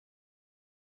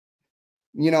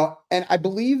 And I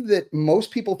believe that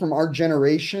most people from our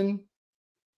generation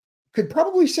could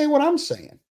probably say what I'm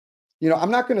saying.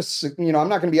 I'm not going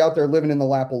to be out there living in the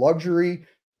lap of luxury,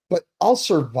 but I'll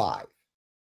survive.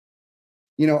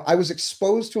 I was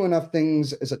exposed to enough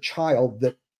things as a child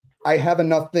that I have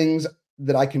enough things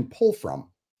that I can pull from.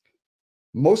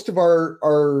 Most of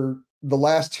the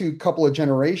last couple of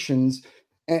generations,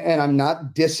 and I'm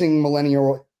not dissing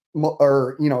millennial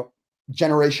or,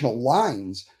 generational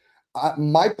lines.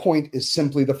 My point is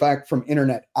simply the fact from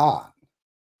internet on.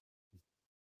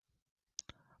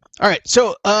 All right,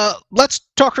 so let's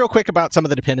talk real quick about some of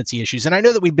the dependency issues. And I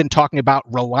know that we've been talking about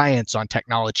reliance on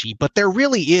technology, but there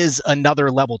really is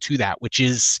another level to that, which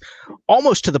is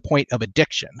almost to the point of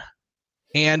addiction.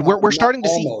 And we're starting to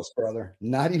see... Almost, brother.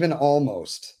 Not even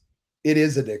almost. It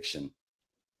is addiction.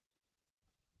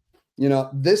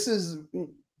 This is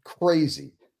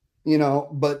crazy,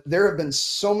 but there have been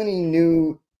so many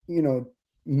new,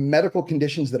 medical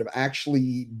conditions that have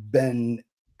actually been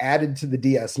added to the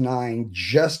DS9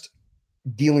 just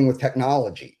dealing with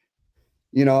technology,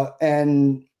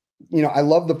 and, I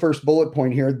love the first bullet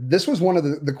point here. This was one of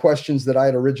the questions that I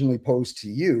had originally posed to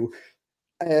you.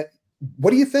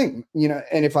 What do you think?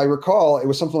 And if I recall, it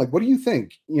was something like, what do you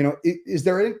think? Do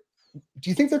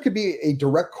you think there could be a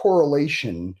direct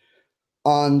correlation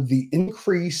on the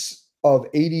increase of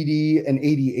ADD and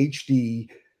ADHD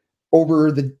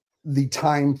over the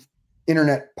time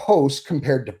internet post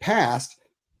compared to past?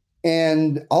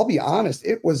 And I'll be honest,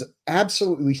 it was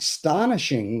absolutely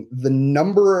astonishing the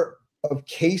number of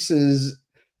cases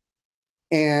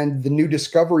and the new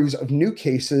discoveries of new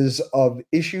cases of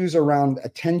issues around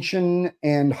attention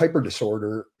and hyper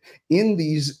disorder in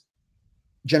these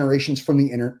generations from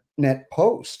the internet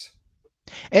post.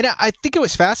 And I think it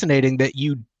was fascinating that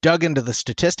you dug into the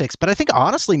statistics, but I think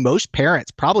honestly, most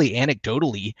parents probably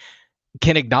anecdotally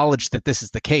can acknowledge that this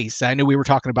is the case. I know we were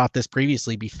talking about this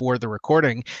previously before the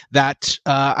recording, that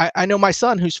I know my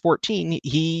son who's 14,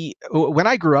 when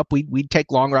I grew up, we'd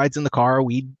take long rides in the car.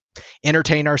 We'd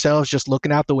entertain ourselves just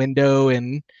looking out the window.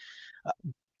 And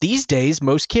these days,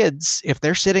 most kids, if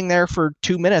they're sitting there for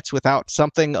 2 minutes without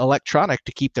something electronic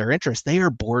to keep their interest, they are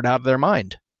bored out of their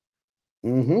mind.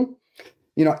 Mm-hmm.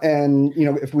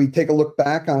 If we take a look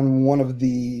back on one of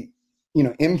the,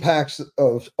 impacts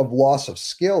of loss of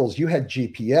skills, you had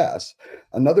GPS.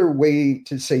 Another way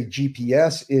to say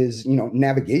GPS is,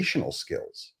 navigational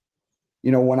skills.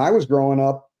 When I was growing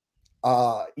up,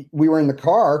 we were in the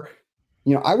car,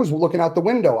 I was looking out the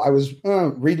window. I was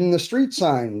reading the street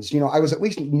signs. I was at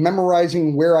least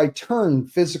memorizing where I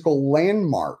turned, physical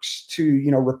landmarks to,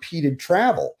 repeated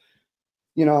travel.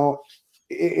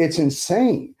 It's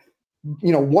insane.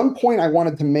 One point I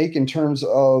wanted to make in terms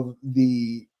of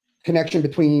the connection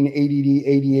between ADD,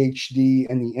 ADHD,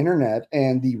 and the internet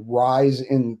and the rise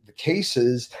in the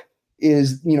cases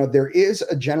is, there is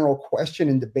a general question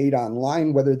and debate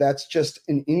online whether that's just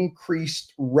an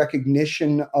increased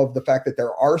recognition of the fact that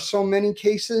there are so many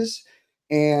cases.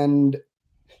 And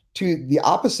to the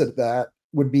opposite of that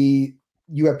would be,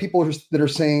 you have people that are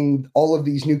saying all of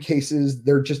these new cases,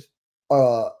 they're just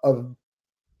a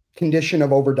condition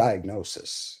of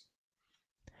overdiagnosis.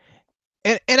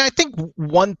 And I think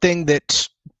one thing that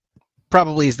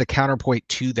probably is the counterpoint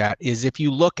to that is if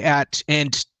you look at,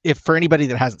 and if for anybody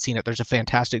that hasn't seen it, there's a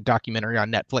fantastic documentary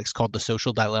on Netflix called The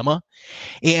Social Dilemma.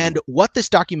 And what this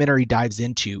documentary dives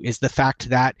into is the fact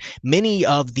that many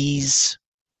of these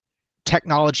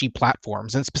technology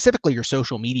platforms, and specifically your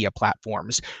social media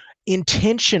platforms,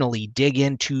 intentionally dig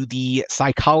into the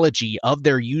psychology of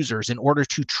their users in order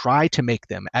to try to make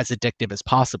them as addictive as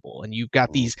possible. And you've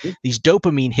got these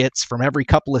dopamine hits from every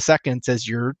couple of seconds as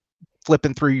you're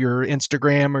flipping through your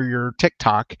Instagram or your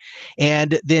TikTok.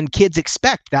 And then kids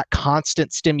expect that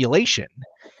constant stimulation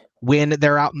when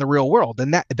they're out in the real world.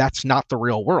 And that's not the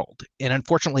real world. And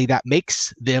unfortunately, that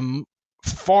makes them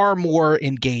far more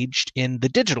engaged in the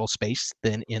digital space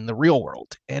than in the real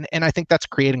world. And I think that's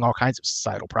creating all kinds of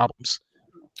societal problems.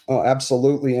 Oh,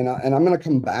 absolutely. And I'm going to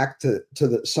come back to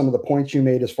some of the points you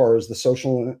made as far as the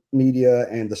social media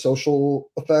and the social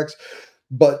effects.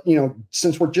 But,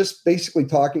 since we're just basically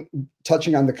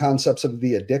touching on the concepts of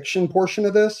the addiction portion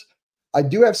of this, I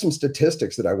do have some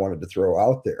statistics that I wanted to throw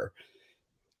out there.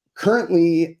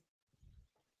 Currently,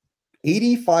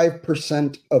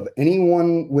 85% of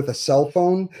anyone with a cell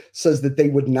phone says that they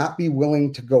would not be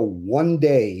willing to go one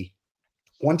day,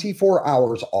 24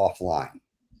 hours offline.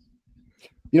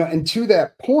 And to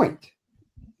that point,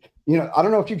 I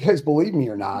don't know if you guys believe me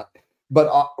or not, but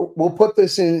we'll put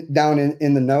this down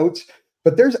in the notes.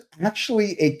 But there's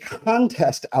actually a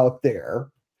contest out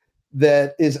there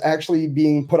that is actually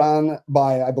being put on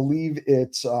by, I believe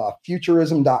it's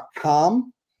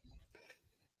futurism.com.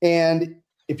 And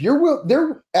if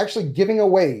they're actually giving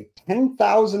away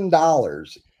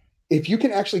 $10,000 if you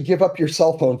can actually give up your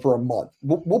cell phone for a month.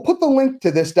 We'll put the link to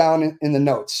this down in the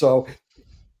notes. So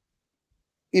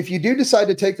if you do decide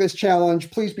to take this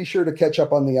challenge, please be sure to catch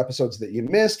up on the episodes that you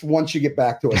missed once you get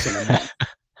back to us in a month,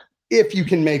 if you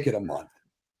can make it a month.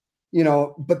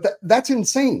 But that's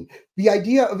insane. The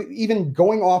idea of even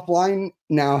going offline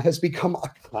now has become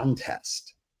a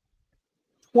contest.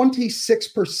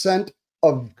 26%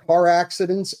 of car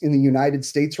accidents in the United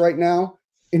States right now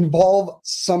involve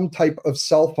some type of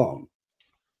cell phone,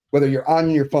 whether you're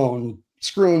on your phone,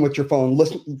 screwing with your phone,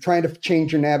 trying to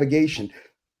change your navigation.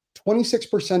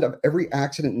 26% of every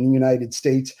accident in the United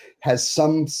States has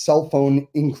some cell phone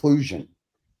inclusion.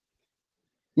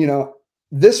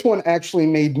 This one actually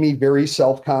made me very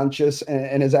self-conscious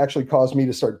and has actually caused me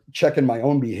to start checking my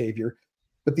own behavior.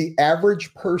 But the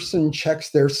average person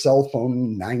checks their cell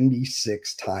phone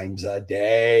 96 times a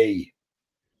day.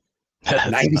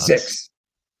 96. Nuts.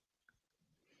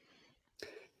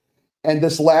 And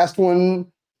this last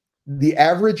one, the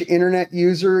average internet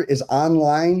user is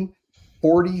online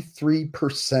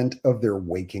 43% of their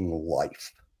waking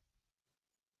life.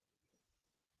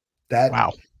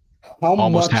 Wow.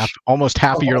 Almost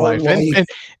half of your life.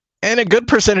 And a good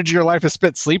percentage of your life is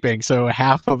spent sleeping. So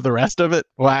half of the rest of it.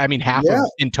 Well, I mean, half of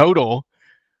in total.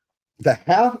 The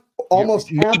half, almost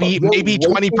half. Maybe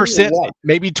 20%.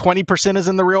 Maybe 20% is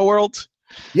in the real world.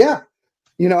 Yeah.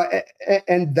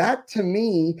 And that to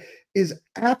me is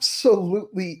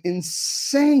absolutely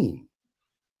insane.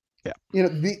 Yeah.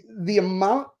 The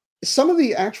amount, some of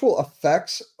the actual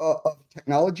effects of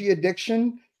technology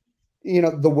addiction,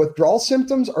 the withdrawal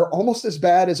symptoms are almost as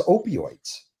bad as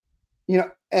opioids.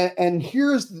 And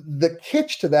here's the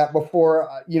catch to that before,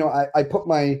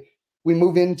 we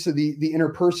move into the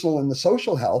interpersonal and the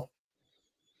social health.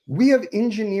 We have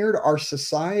engineered our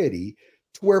society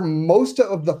to where most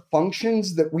of the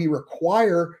functions that we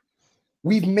require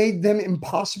we've made them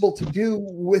impossible to do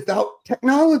without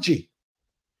technology.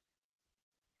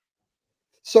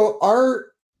 So our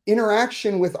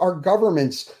interaction with our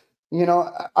governments,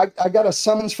 I got a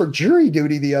summons for jury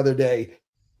duty the other day,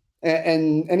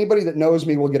 and anybody that knows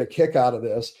me will get a kick out of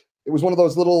this. It was one of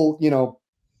those little,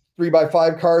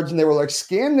 3x5 cards, and they were like,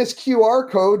 scan this QR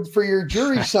code for your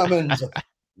jury summons.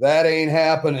 That ain't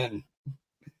happening.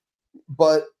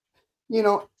 But,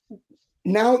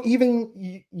 now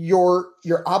even your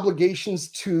obligations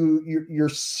to your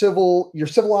civil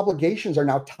obligations are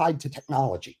now tied to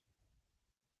technology.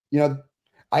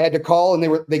 I had to call,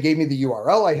 and they gave me the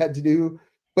URL I had to do.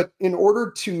 But in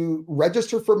order to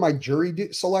register for my jury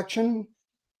selection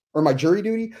or my jury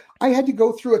duty, I had to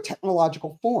go through a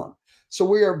technological form. So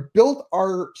we are built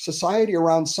our society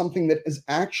around something that is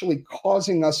actually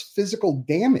causing us physical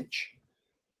damage,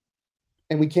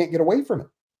 and we can't get away from it.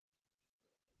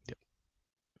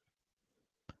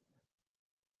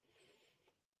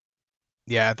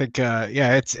 Yeah, I think,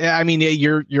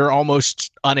 you're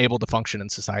almost unable to function in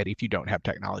society if you don't have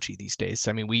technology these days.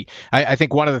 I mean, I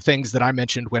think one of the things that I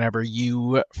mentioned whenever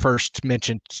you first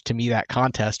mentioned to me that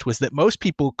contest was that most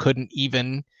people couldn't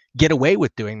even get away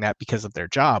with doing that because of their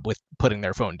job, with putting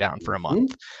their phone down for a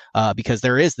month, because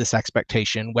there is this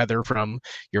expectation, whether from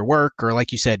your work or,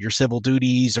 like you said, your civil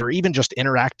duties, or even just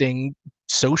interacting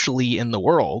socially in the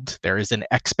world, there is an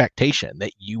expectation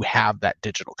that you have that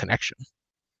digital connection.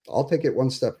 I'll take it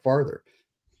one step farther.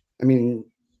 I mean,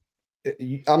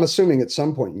 I'm assuming at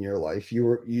some point in your life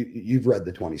you've read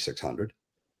the 2600.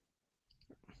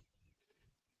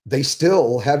 They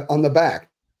still have on the back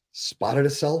spotted a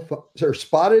cell phone or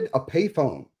spotted a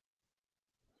payphone.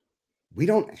 We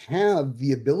don't have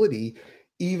the ability,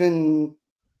 even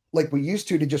like we used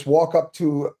to just walk up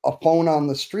to a phone on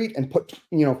the street and put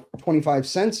 25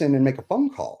 cents in and make a phone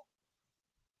call.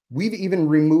 We've even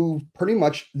removed pretty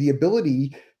much the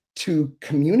ability to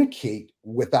communicate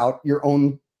without your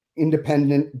own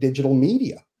independent digital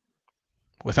media,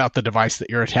 without the device that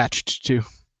you're attached to,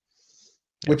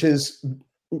 which is,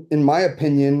 in my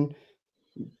opinion,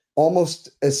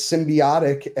 almost as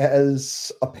symbiotic as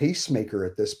a pacemaker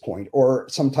at this point, or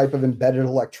some type of embedded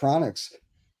electronics.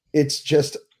 It's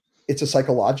a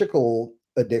psychological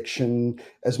addiction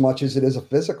as much as it is a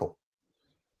physical.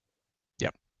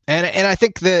 Yep. And I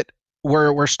think that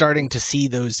we're starting to see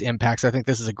those impacts. I think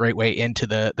this is a great way into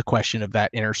the question of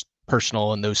that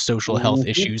interpersonal and those social health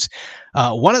issues.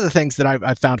 One of the things that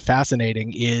I've found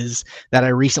fascinating is that I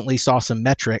recently saw some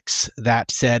metrics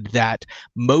that said that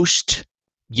most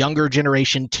younger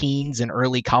generation teens and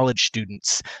early college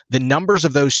students, the numbers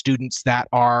of those students that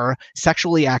are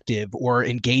sexually active or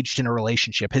engaged in a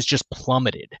relationship has just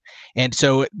plummeted. And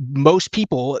so most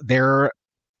people, their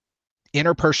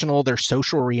interpersonal, their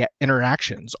social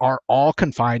interactions are all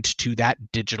confined to that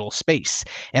digital space.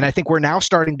 And I think we're now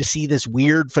starting to see this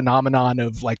weird phenomenon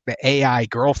of like the AI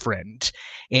girlfriend.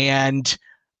 And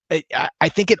I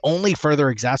think it only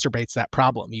further exacerbates that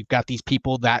problem. You've got these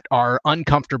people that are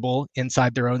uncomfortable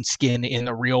inside their own skin in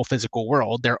the real physical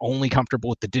world. They're only comfortable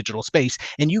with the digital space.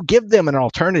 And you give them an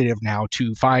alternative now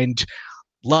to find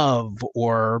love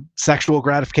or sexual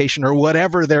gratification or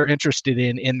whatever they're interested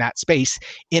in that space,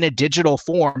 in a digital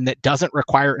form that doesn't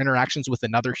require interactions with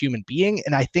another human being.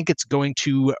 And I think it's going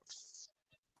to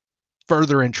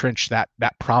further entrench that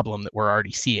problem that we're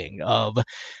already seeing of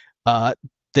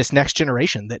this next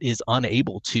generation that is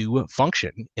unable to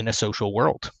function in a social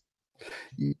world.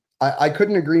 I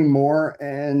couldn't agree more.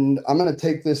 And I'm going to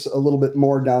take this a little bit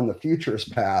more down the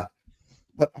futurist path,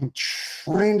 but I'm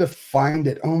trying to find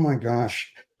it. Oh my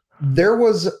gosh. There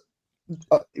was,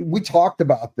 we talked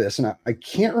about this, and I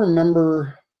can't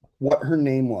remember what her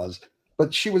name was,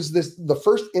 but she was the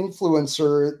first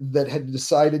influencer that had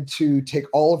decided to take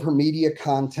all of her media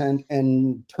content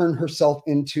and turn herself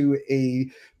into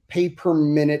a pay per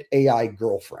minute AI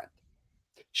girlfriend.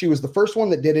 She was the first one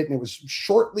that did it. And it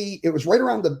was right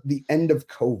around the end of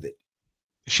COVID.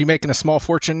 Is she making a small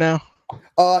fortune now?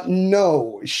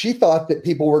 No, she thought that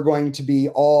people were going to be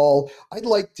all, I'd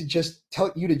like to just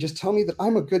tell me that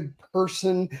I'm a good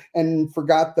person, and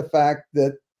forgot the fact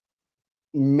that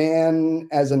man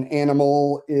as an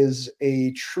animal is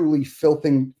a truly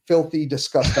filthy,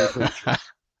 disgusting creature.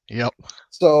 Yep.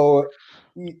 So,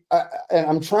 and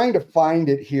I'm trying to find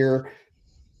it here.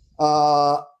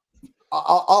 I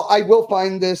will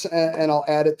find this and I'll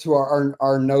add it to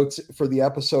our notes for the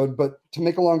episode. But to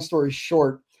make a long story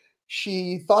short,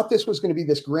 she thought this was going to be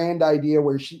this grand idea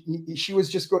where she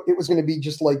was it was going to be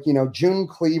just like, June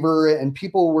Cleaver, and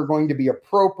people were going to be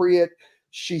appropriate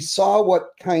She saw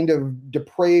what kind of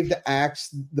depraved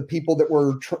acts the people that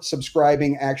were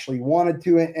subscribing actually wanted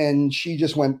to it, and she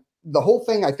just went. The whole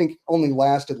thing, I think, only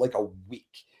lasted like a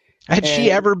week. Had she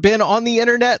ever been on the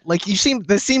internet? Like,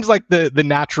 this seems like the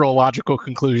natural, logical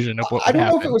conclusion of what would happen. I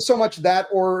don't know if it was so much that,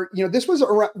 or, this was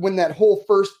around when that whole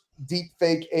first deep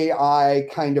fake AI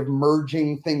kind of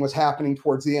merging thing was happening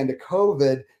towards the end of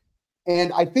COVID.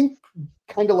 And I think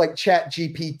kind of like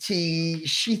ChatGPT,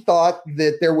 she thought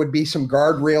that there would be some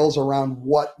guardrails around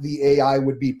what the AI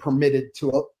would be permitted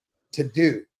to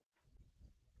do.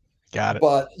 Got it.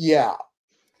 But yeah,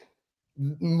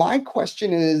 my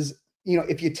question is,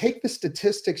 if you take the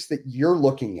statistics that you're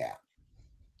looking at,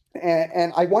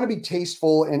 and I want to be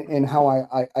tasteful in how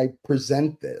I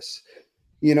present this,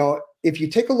 if you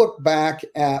take a look back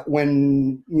at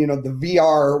when, the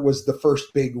VR was the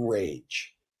first big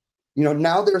rage,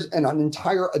 now there's an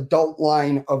entire adult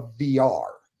line of VR.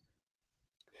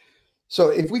 So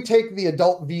if we take the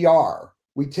adult VR,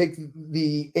 we take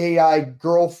the AI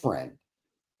girlfriend,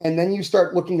 and then you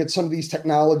start looking at some of these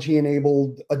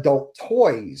technology-enabled adult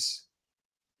toys.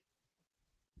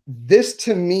 This,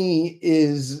 to me,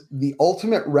 is the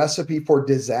ultimate recipe for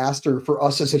disaster for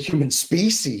us as a human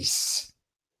species.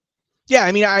 Yeah,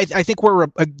 I mean, I think we're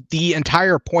the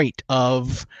entire point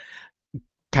of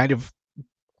kind of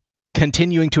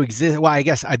continuing to exist. Well, I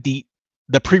guess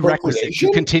the prerequisite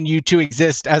to continue to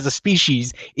exist as a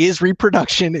species is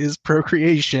reproduction, is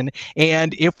procreation.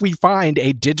 And if we find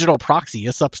a digital proxy,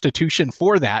 a substitution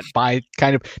for that, by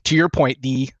kind of, to your point,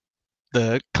 the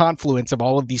confluence of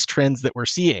all of these trends that we're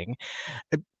seeing,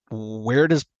 where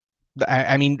does,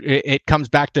 I mean, it comes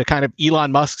back to kind of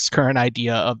Elon Musk's current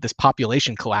idea of this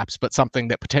population collapse, but something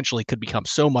that potentially could become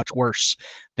so much worse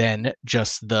than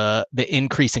just the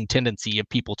increasing tendency of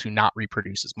people to not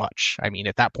reproduce as much. I mean,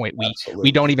 at that point,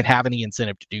 we don't even have any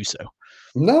incentive to do so.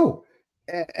 No.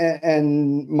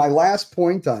 And my last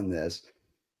point on this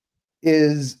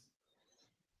is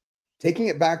taking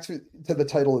it back to the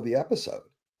title of the episode.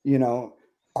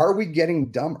 Are we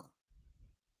getting dumber?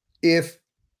 If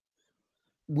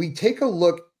we take a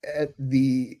look at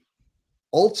the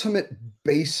ultimate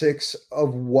basics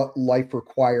of what life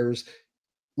requires,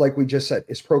 like we just said,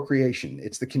 is procreation.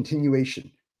 It's the continuation.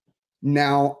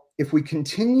 Now, if we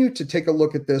continue to take a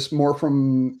look at this more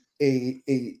from a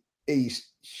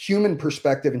human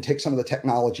perspective and take some of the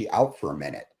technology out for a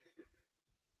minute,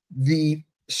 the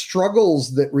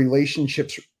struggles that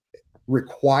relationships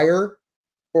require,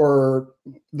 or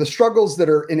the struggles that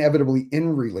are inevitably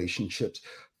in relationships,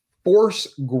 force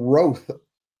growth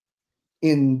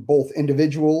in both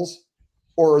individuals,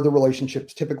 or the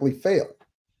relationships typically fail.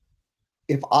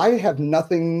 If I have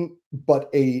nothing but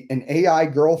an AI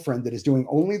girlfriend that is doing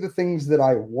only the things that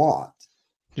I want,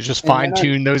 you just fine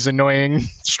tune those annoying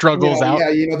struggles out.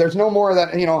 Yeah, there's no more of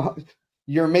that.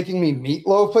 You're making me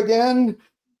meatloaf again.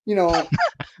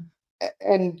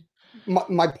 And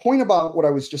my point about what I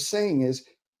was just saying is,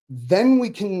 then we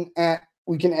can add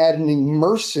an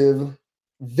immersive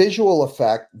visual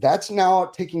effect that's now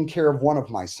taking care of one of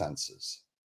my senses.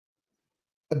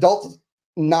 Adult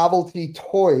novelty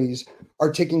toys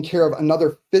are taking care of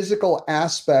another physical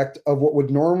aspect of what would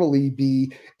normally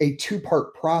be a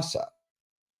two-part process.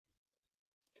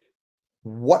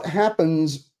 What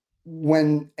happens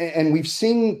when, and we've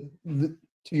seen, to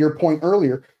your point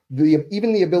earlier,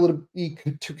 even the ability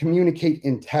to communicate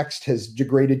in text has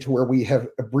degraded to where we have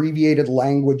abbreviated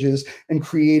languages and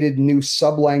created new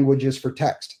sub-languages for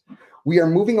text. We are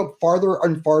moving up farther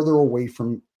and farther away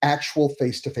from actual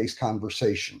face-to-face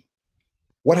conversation.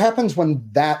 What happens when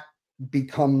that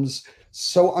becomes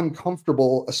so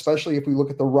uncomfortable, especially if we look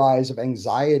at the rise of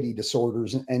anxiety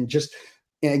disorders and just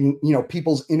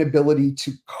people's inability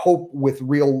to cope with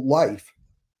real life?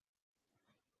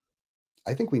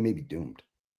 I think we may be doomed.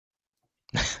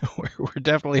 We're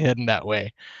definitely heading that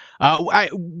way.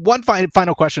 One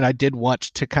final question I did want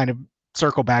to kind of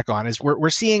circle back on is we're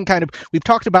seeing we've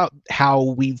talked about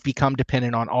how we've become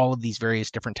dependent on all of these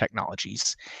various different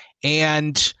technologies.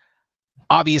 And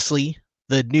obviously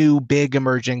the new big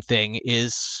emerging thing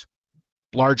is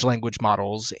large language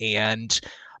models and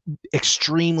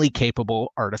extremely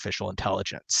capable artificial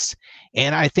intelligence.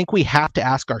 And I think we have to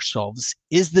ask ourselves,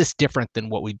 is this different than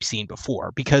what we've seen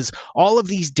before? Because all of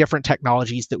these different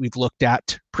technologies that we've looked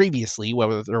at previously,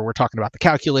 whether we're talking about the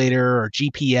calculator or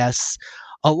GPS,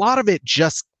 a lot of it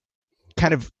just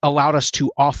kind of allowed us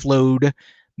to offload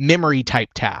memory type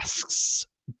tasks.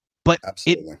 But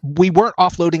we weren't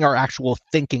offloading our actual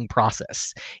thinking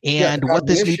process. And what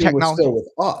this new technology was still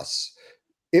with us.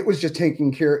 It was just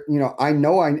taking care. I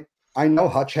know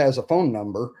Hutch has a phone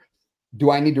number.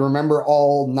 Do I need to remember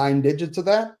all 9 digits of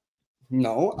that?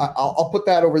 No, I'll put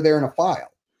that over there in a file.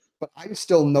 But I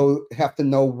still have to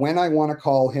know when I want to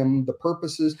call him, the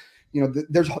purposes.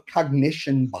 There's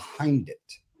cognition behind it.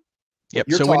 Yep.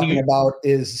 What you're talking about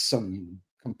is some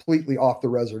completely off the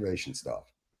reservation stuff.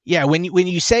 Yeah, when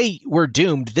you say we're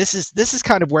doomed, this is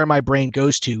kind of where my brain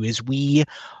goes to, is we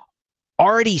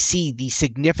already see the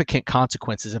significant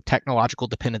consequences of technological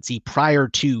dependency prior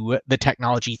to the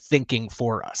technology thinking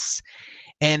for us.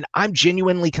 And I'm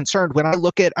genuinely concerned when I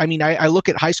look at, I look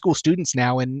at high school students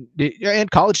now and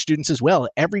college students as well.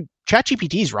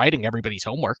 ChatGPT is writing everybody's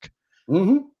homework.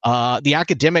 Mm-hmm. The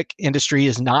academic industry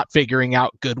is not figuring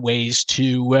out good ways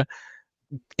to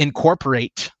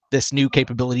incorporate this new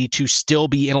capability to still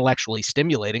be intellectually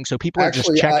stimulating. So people are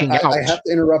just checking out. I have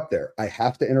to interrupt there. I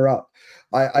heard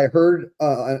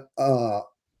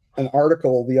an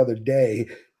article the other day,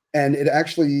 and it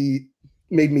actually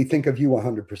made me think of you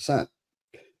 100%.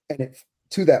 And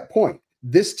to that point,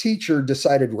 this teacher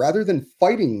decided, rather than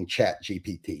fighting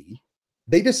ChatGPT,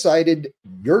 they decided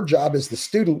your job as the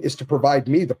student is to provide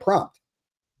me the prompt,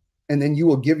 and then you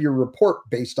will give your report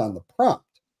based on the prompt.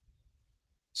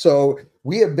 So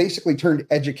we have basically turned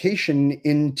education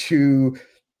into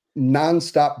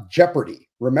nonstop Jeopardy.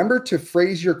 Remember to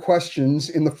phrase your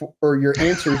questions or your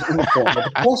answers in the form of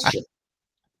a question.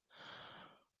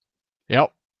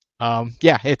 Yep.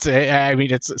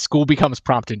 It's school becomes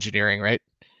prompt engineering, right?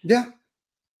 Yeah.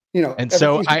 And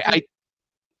so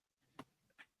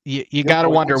you got to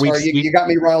wonder. You got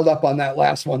me riled up on that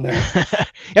last one there.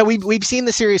 Yeah, we've seen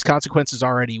the serious consequences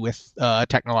already with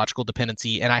technological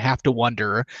dependency, and I have to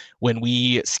wonder, when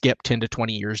we skip 10 to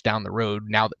 20 years down the road,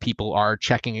 now that people are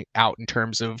checking it out in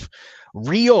terms of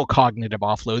real cognitive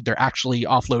offload, they're actually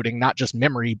offloading not just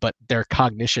memory, but their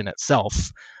cognition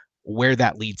itself, where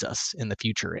that leads us in the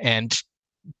future. And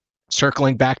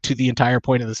circling back to the entire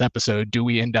point of this episode, do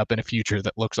we end up in a future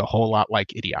that looks a whole lot like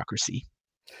Idiocracy?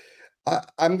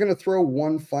 I'm going to throw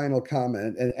one final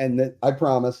comment, and I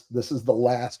promise this is the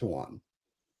last one.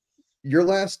 Your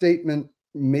last statement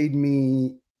made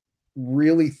me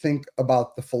really think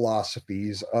about the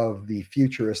philosophies of the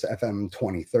futurist FM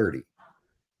 2030.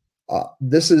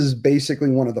 This is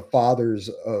basically one of the fathers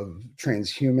of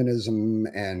transhumanism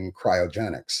and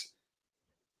cryogenics.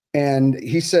 And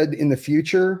he said, in the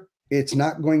future, it's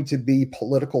not going to be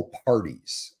political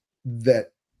parties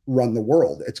that run the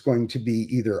world. It's going to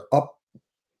be either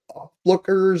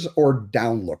uplookers or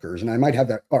downlookers. And I might have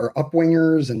that, or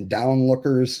upwingers and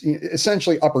downlookers,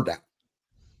 essentially up or down.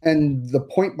 And the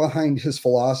point behind his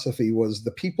philosophy was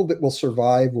the people that will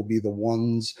survive will be the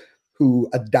ones who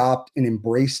adopt and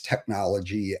embrace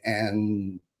technology,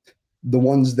 and the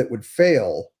ones that would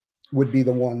fail would be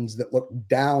the ones that look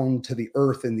down to the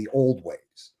earth in the old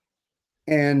ways.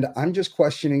 And I'm just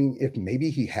questioning if maybe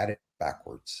he had it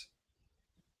backwards.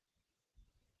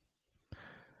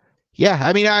 Yeah,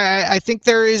 I think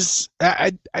there is.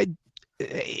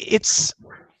 It's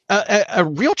a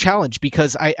real challenge,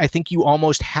 because I think you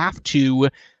almost have to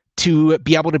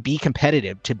be able to be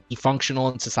competitive, to be functional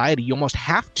in society. You almost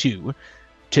have to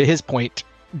his point,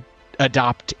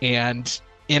 adopt and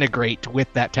integrate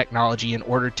with that technology in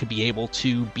order to be able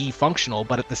to be functional.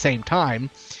 But at the same time,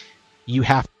 you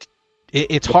have to,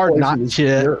 it's hard not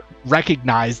to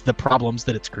recognize the problems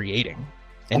that it's creating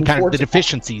and kind of the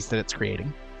deficiencies that it's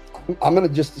creating. I'm going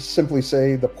to just simply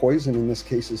say the poison in this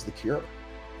case is the cure.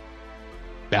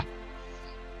 Yeah.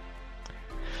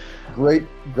 Great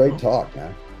talk,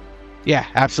 man. Yeah,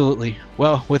 absolutely.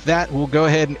 Well, with that, we'll go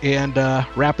ahead and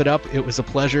wrap it up. It was a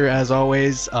pleasure, as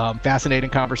always.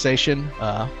 Fascinating conversation.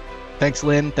 Thanks,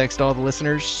 Lynn. Thanks to all the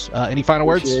listeners. Any final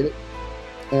words? It.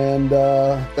 And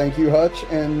thank you, Hutch.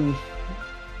 And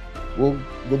we'll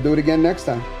do it again next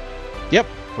time. Yep.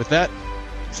 With that,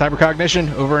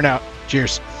 Cybercognition over and out.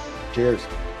 Cheers. Cheers.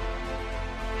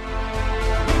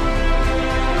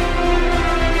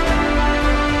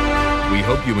 We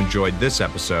hope you enjoyed this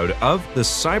episode of the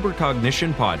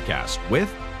Cybercognition Podcast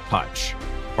with Hutch,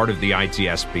 part of the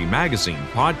ITSP Magazine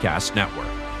Podcast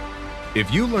Network.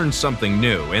 If you learned something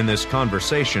new and this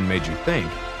conversation made you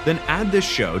think, then add this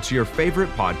show to your favorite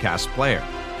podcast player.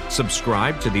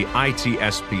 Subscribe to the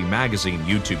ITSP Magazine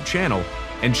YouTube channel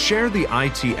and share the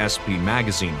ITSP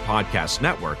Magazine Podcast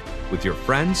Network with your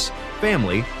friends,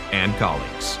 family, and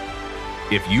colleagues.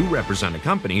 If you represent a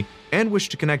company and wish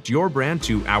to connect your brand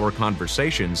to our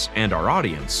conversations and our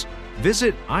audience,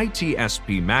 visit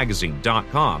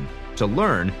itspmagazine.com to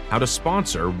learn how to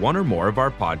sponsor one or more of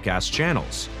our podcast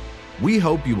channels. We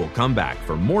hope you will come back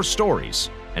for more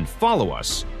stories and follow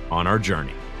us on our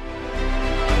journey.